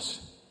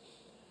exist.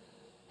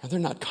 And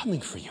they're not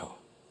coming for you.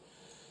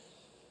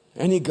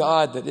 Any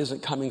God that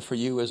isn't coming for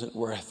you isn't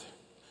worth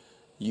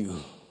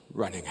you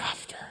running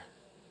after.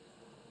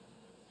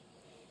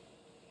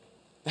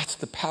 That's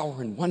the power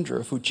and wonder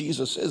of who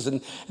Jesus is.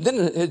 And then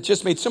it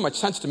just made so much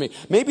sense to me.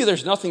 Maybe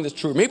there's nothing that's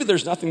true. Maybe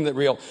there's nothing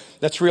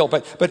that's real.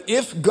 But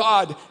if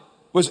God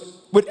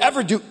would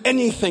ever do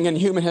anything in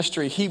human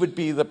history, he would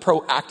be the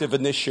proactive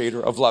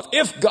initiator of love.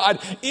 If God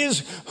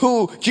is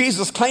who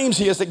Jesus claims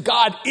he is, that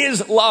God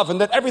is love, and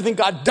that everything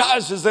God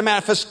does is the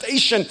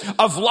manifestation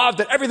of love,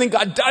 that everything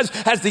God does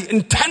has the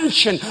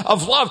intention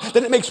of love,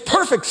 then it makes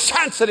perfect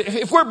sense that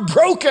if we're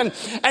broken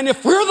and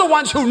if we're the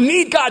ones who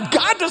need God,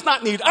 God does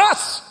not need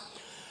us.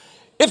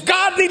 If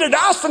God needed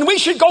us, then we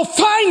should go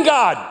find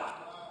God.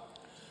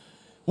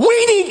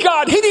 We need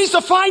God. He needs to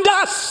find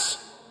us.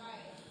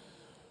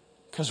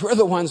 Because we're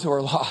the ones who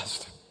are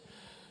lost.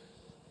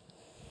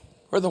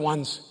 We're the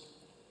ones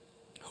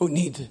who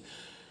need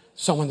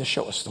someone to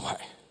show us the way. I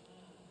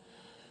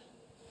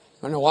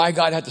don't know why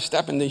God had to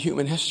step into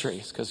human history.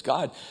 It's because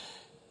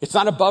it's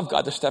not above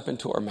God to step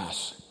into our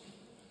mess.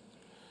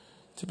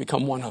 To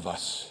become one of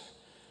us.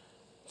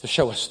 To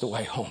show us the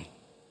way home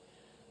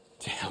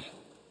to him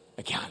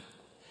again.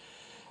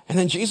 And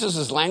then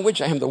Jesus'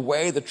 language, I am the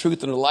way, the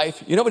truth, and the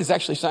life. You know what he's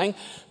actually saying?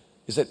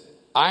 Is that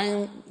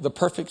I'm the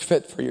perfect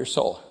fit for your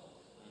soul.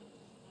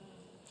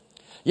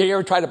 You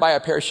ever tried to buy a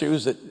pair of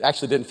shoes that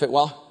actually didn't fit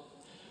well?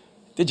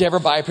 Did you ever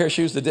buy a pair of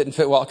shoes that didn't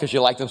fit well because you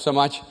liked them so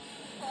much?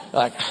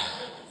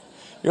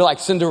 You're like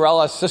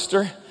Cinderella's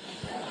sister.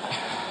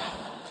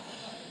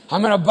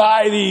 I'm going to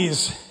buy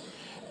these.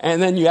 And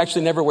then you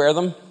actually never wear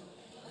them.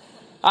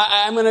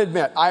 I'm going to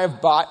admit, I have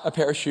bought a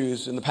pair of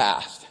shoes in the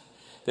past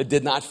that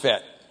did not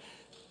fit.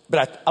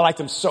 But I liked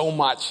them so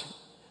much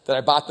that I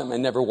bought them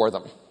and never wore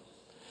them.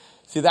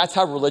 See, that's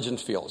how religion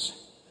feels.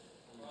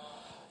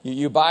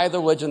 You buy the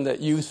religion that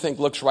you think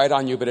looks right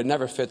on you, but it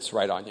never fits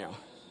right on you.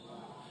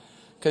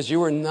 Because you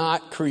were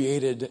not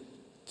created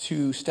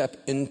to step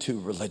into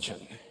religion.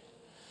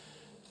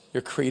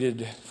 You're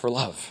created for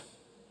love,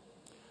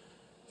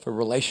 for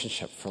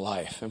relationship, for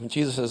life. And when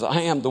Jesus says,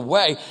 I am the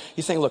way,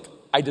 he's saying, look,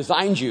 I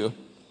designed you,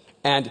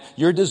 and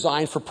you're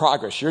designed for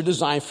progress. You're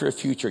designed for a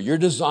future. You're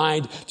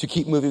designed to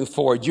keep moving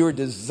forward. You're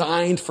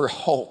designed for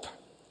hope.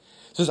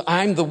 He says,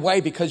 I'm the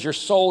way, because your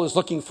soul is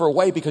looking for a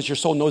way, because your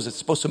soul knows it's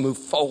supposed to move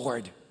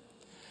forward.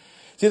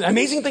 See, the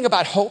amazing thing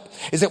about hope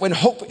is that when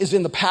hope is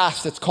in the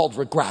past, it's called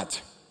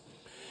regret.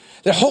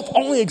 That hope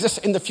only exists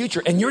in the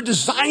future, and you're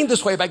designed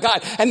this way by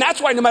God. And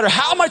that's why no matter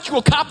how much you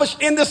accomplish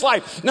in this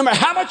life, no matter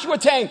how much you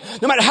attain,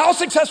 no matter how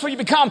successful you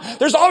become,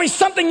 there's always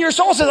something your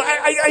soul says,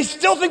 I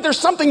still think there's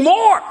something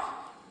more.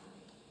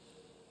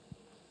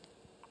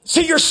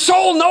 See, your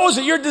soul knows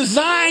that you're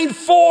designed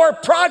for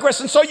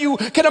progress, and so you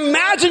can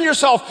imagine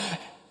yourself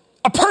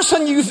a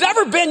person you've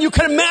never been. You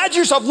can imagine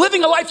yourself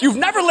living a life you've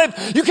never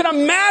lived. You can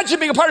imagine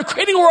being a part of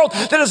creating a world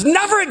that has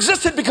never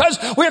existed, because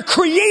we're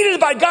created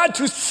by God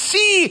to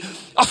see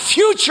a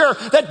future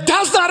that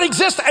does not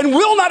exist and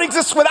will not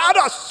exist without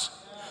us.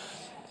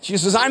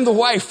 Jesus says, I'm the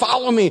way,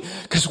 follow me,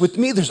 because with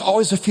me there's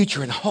always a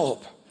future and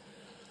hope.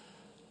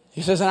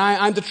 He says, and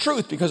I'm the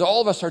truth, because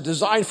all of us are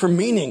designed for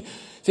meaning.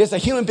 See, as a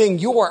human being,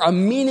 you are a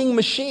meaning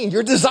machine.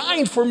 You're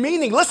designed for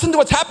meaning. Listen to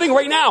what's happening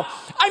right now.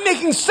 I'm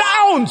making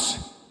sounds.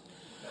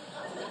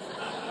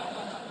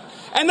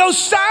 And those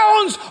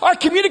sounds are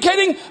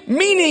communicating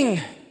meaning.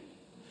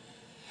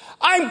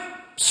 I'm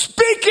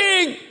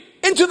speaking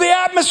into the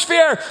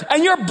atmosphere,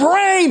 and your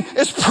brain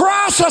is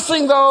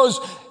processing those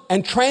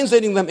and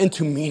translating them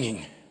into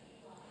meaning.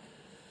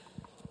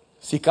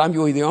 Si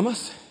cambio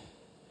idiomas,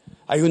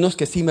 hay unos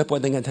que sí me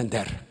pueden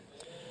entender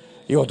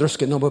y otros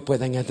que no me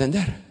pueden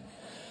entender.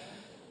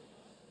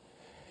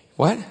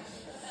 What?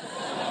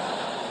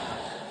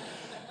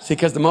 See,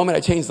 because the moment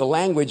I change the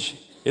language,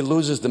 it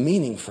loses the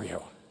meaning for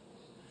you.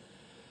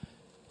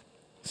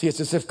 See, it's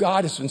as if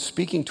God has been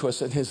speaking to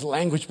us in his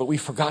language, but we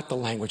forgot the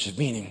language of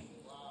meaning.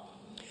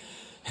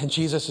 And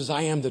Jesus says,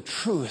 I am the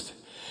truth.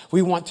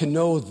 We want to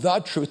know the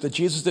truth, that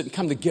Jesus didn't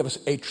come to give us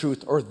a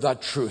truth or the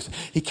truth.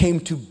 He came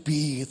to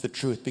be the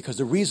truth, because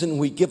the reason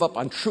we give up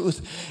on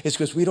truth is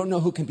because we don't know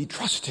who can be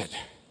trusted.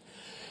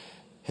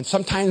 And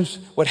sometimes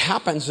what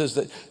happens is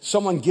that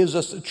someone gives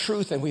us the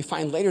truth and we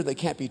find later they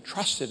can't be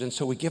trusted, and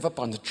so we give up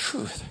on the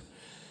truth.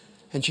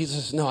 And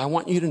Jesus says, no, I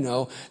want you to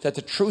know that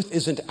the truth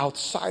isn't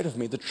outside of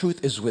me. The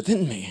truth is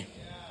within me.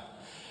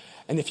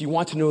 And if you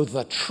want to know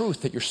the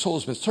truth that your soul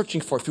has been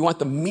searching for, if you want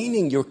the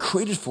meaning you're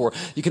created for,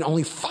 you can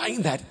only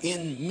find that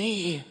in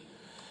me.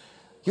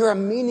 You're a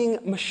meaning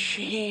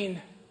machine.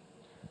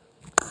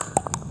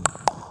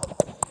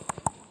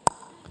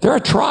 There are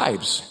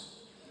tribes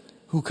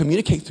who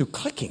communicate through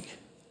clicking.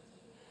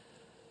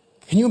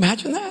 Can you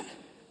imagine that?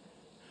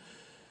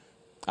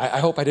 I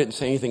hope I didn't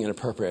say anything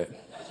inappropriate.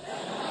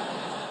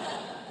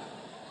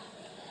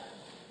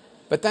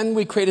 But then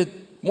we created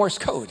Morse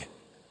code.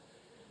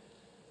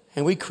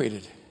 And we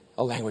created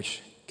a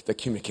language that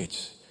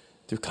communicates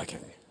through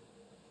clicking.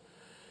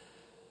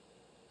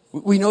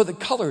 We know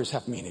that colors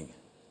have meaning.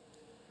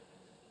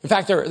 In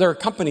fact, there are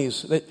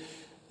companies that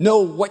know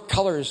what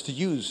colors to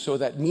use so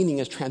that meaning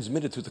is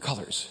transmitted through the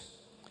colors.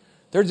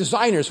 There are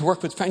designers who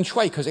work with Feng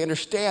Shui because they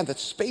understand that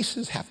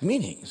spaces have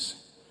meanings.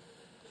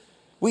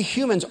 We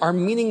humans are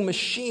meaning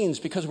machines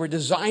because we're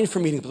designed for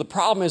meaning. But the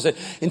problem is that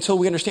until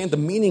we understand the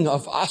meaning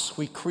of us,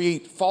 we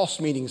create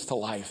false meanings to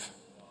life.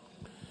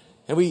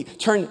 And we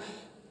turn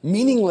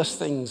meaningless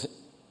things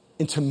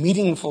into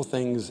meaningful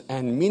things,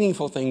 and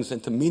meaningful things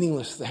into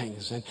meaningless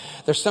things. And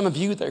there's some of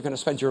you that are going to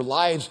spend your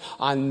lives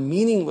on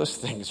meaningless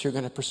things. You're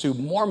going to pursue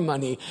more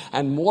money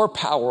and more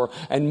power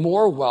and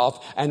more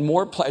wealth and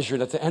more pleasure.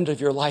 And at the end of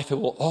your life, it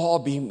will all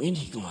be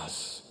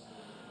meaningless.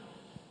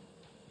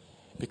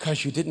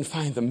 Because you didn't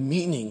find the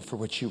meaning for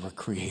which you were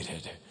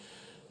created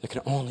that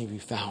can only be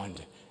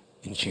found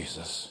in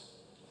Jesus.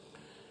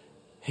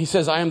 He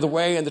says, I am the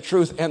way and the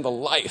truth and the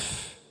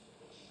life.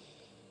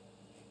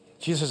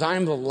 Jesus says, I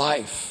am the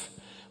life.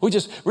 Which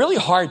is really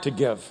hard to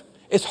give.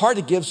 It's hard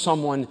to give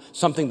someone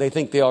something they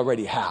think they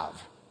already have.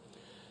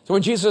 So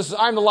when Jesus says,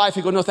 I'm the life,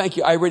 you go, no, thank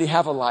you, I already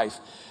have a life.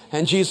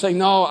 And Jesus saying,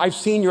 no, I've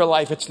seen your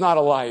life. It's not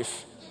a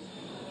life.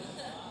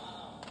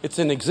 It's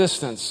an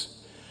existence.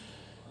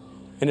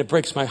 And it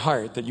breaks my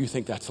heart that you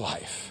think that's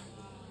life.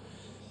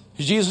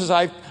 Jesus,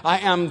 I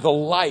am the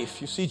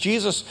life. You see,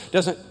 Jesus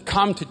doesn't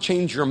come to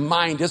change your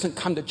mind, doesn't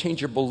come to change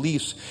your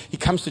beliefs. He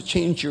comes to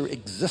change your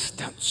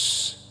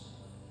existence.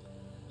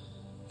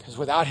 Because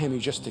without him, you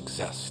just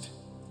exist.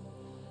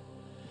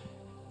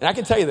 And I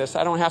can tell you this,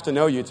 I don't have to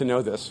know you to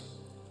know this.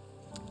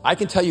 I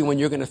can tell you when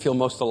you're going to feel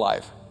most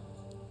alive.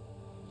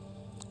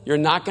 You're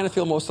not going to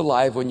feel most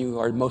alive when you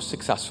are most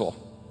successful.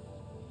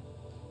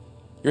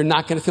 You're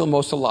not going to feel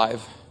most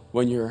alive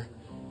when you're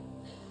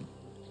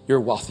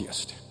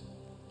wealthiest.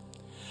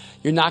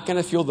 You're not going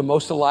to feel the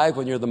most alive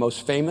when you're the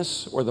most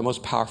famous or the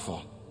most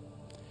powerful.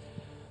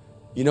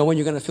 You know when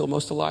you're going to feel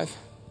most alive?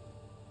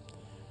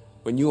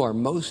 When you are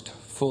most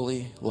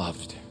fully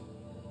loved.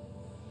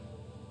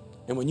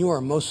 And when you are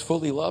most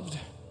fully loved,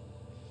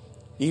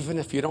 even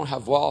if you don't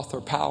have wealth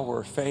or power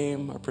or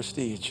fame or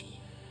prestige,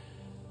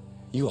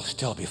 you will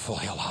still be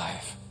fully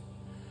alive.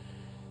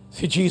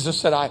 See, Jesus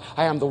said, I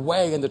am the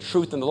way and the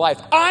truth and the life.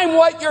 I'm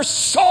what your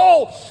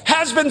soul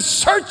has been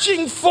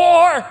searching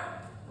for.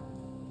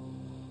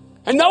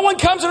 And no one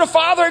comes to the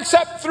Father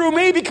except through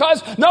me,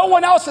 because no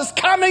one else is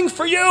coming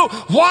for you.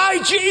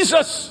 Why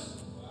Jesus?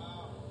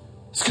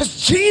 It's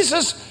because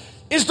Jesus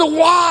is the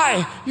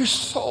why your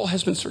soul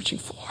has been searching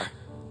for. Have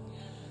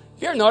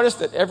you ever noticed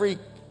that every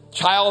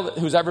child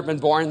who's ever been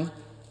born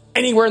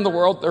anywhere in the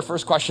world, their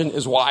first question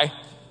is why?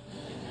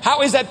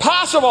 How is that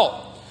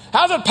possible?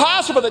 How is it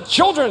possible that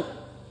children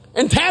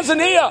in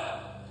Tanzania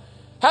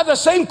have the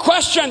same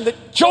question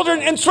that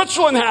children in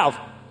Switzerland have?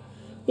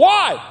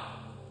 Why?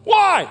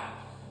 Why?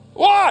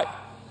 Why?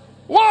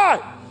 Why?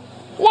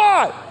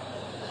 Why?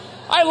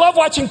 I love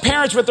watching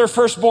parents with their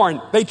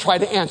firstborn. They try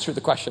to answer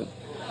the question.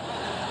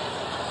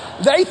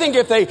 They think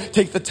if they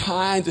take the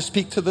time to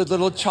speak to the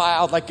little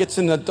child like it's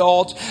an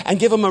adult and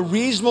give them a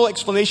reasonable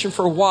explanation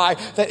for why,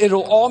 that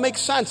it'll all make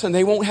sense and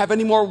they won't have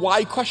any more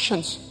why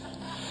questions.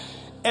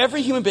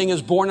 Every human being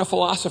is born a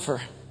philosopher.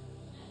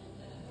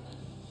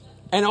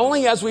 And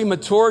only as we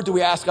mature do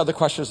we ask other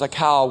questions like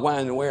how,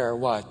 when, where,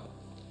 what,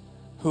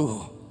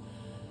 who.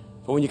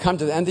 But when you come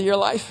to the end of your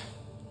life,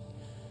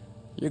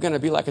 you're going to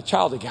be like a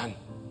child again.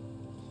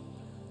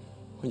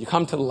 When you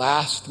come to the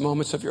last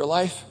moments of your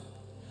life,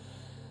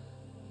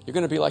 you're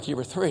going to be like you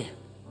were 3.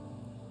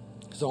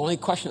 Because the only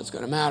question that's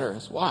going to matter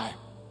is why?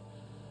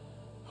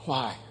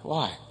 Why?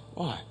 Why?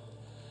 Why?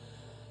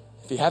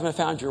 If you haven't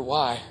found your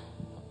why,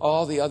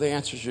 all the other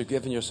answers you've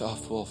given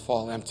yourself will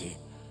fall empty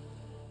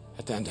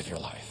at the end of your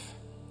life.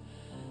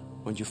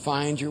 When you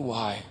find your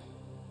why,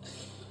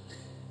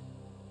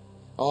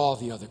 all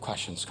the other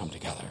questions come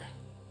together.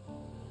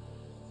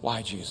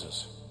 Why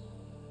Jesus?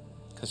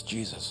 Because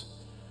Jesus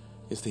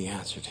is the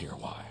answer to your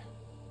why.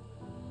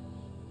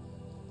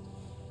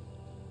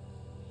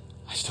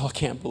 I still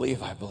can't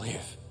believe I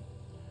believe.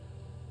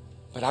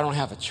 But I don't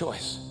have a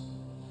choice.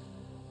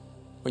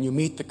 When you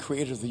meet the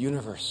creator of the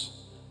universe,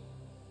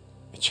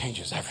 it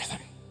changes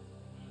everything.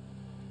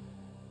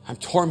 I'm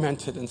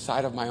tormented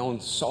inside of my own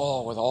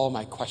soul with all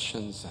my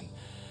questions and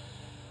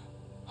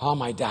all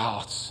my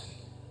doubts.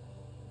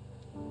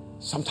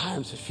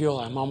 Sometimes I feel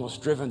I'm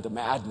almost driven to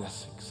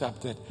madness,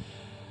 except that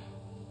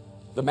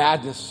the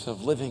madness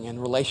of living in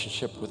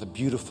relationship with a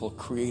beautiful,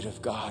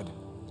 creative God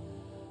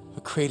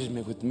who created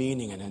me with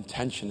meaning and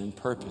intention and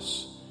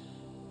purpose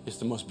is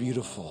the most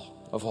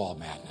beautiful of all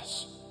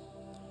madness.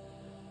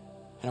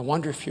 And I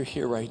wonder if you're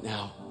here right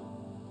now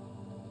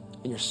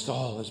and your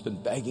soul has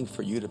been begging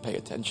for you to pay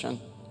attention.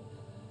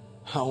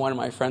 One of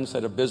my friends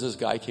said a business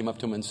guy came up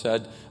to him and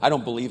said, "I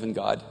don't believe in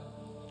God."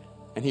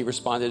 And he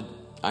responded,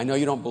 "I know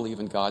you don't believe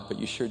in God, but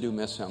you sure do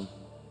miss him."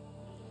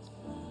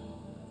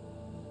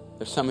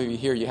 There's some of you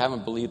here, you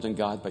haven't believed in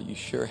God, but you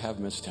sure have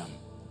missed him.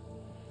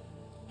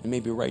 And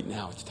maybe right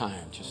now it's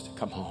time just to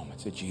come home and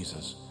say,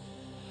 "Jesus,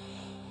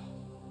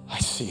 I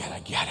see it, I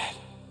get it.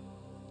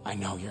 I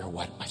know you're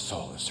what my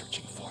soul is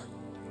searching for."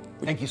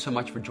 Thank you so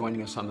much for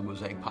joining us on the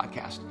Mosaic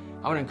Podcast.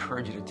 I want to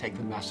encourage you to take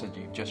the message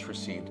you've just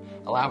received,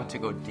 allow it to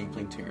go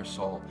deeply into your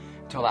soul,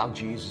 to allow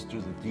Jesus to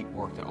do the deep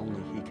work that only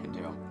he can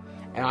do.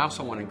 And I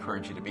also want to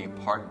encourage you to be a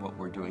part of what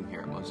we're doing here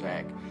at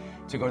Mosaic,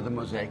 to go to the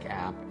Mosaic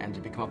app and to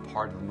become a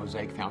part of the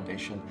Mosaic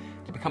Foundation,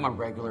 to become a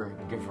regular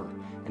giver,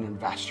 an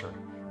investor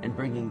in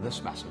bringing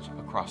this message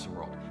across the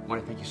world. I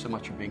want to thank you so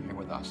much for being here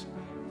with us.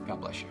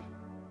 God bless you.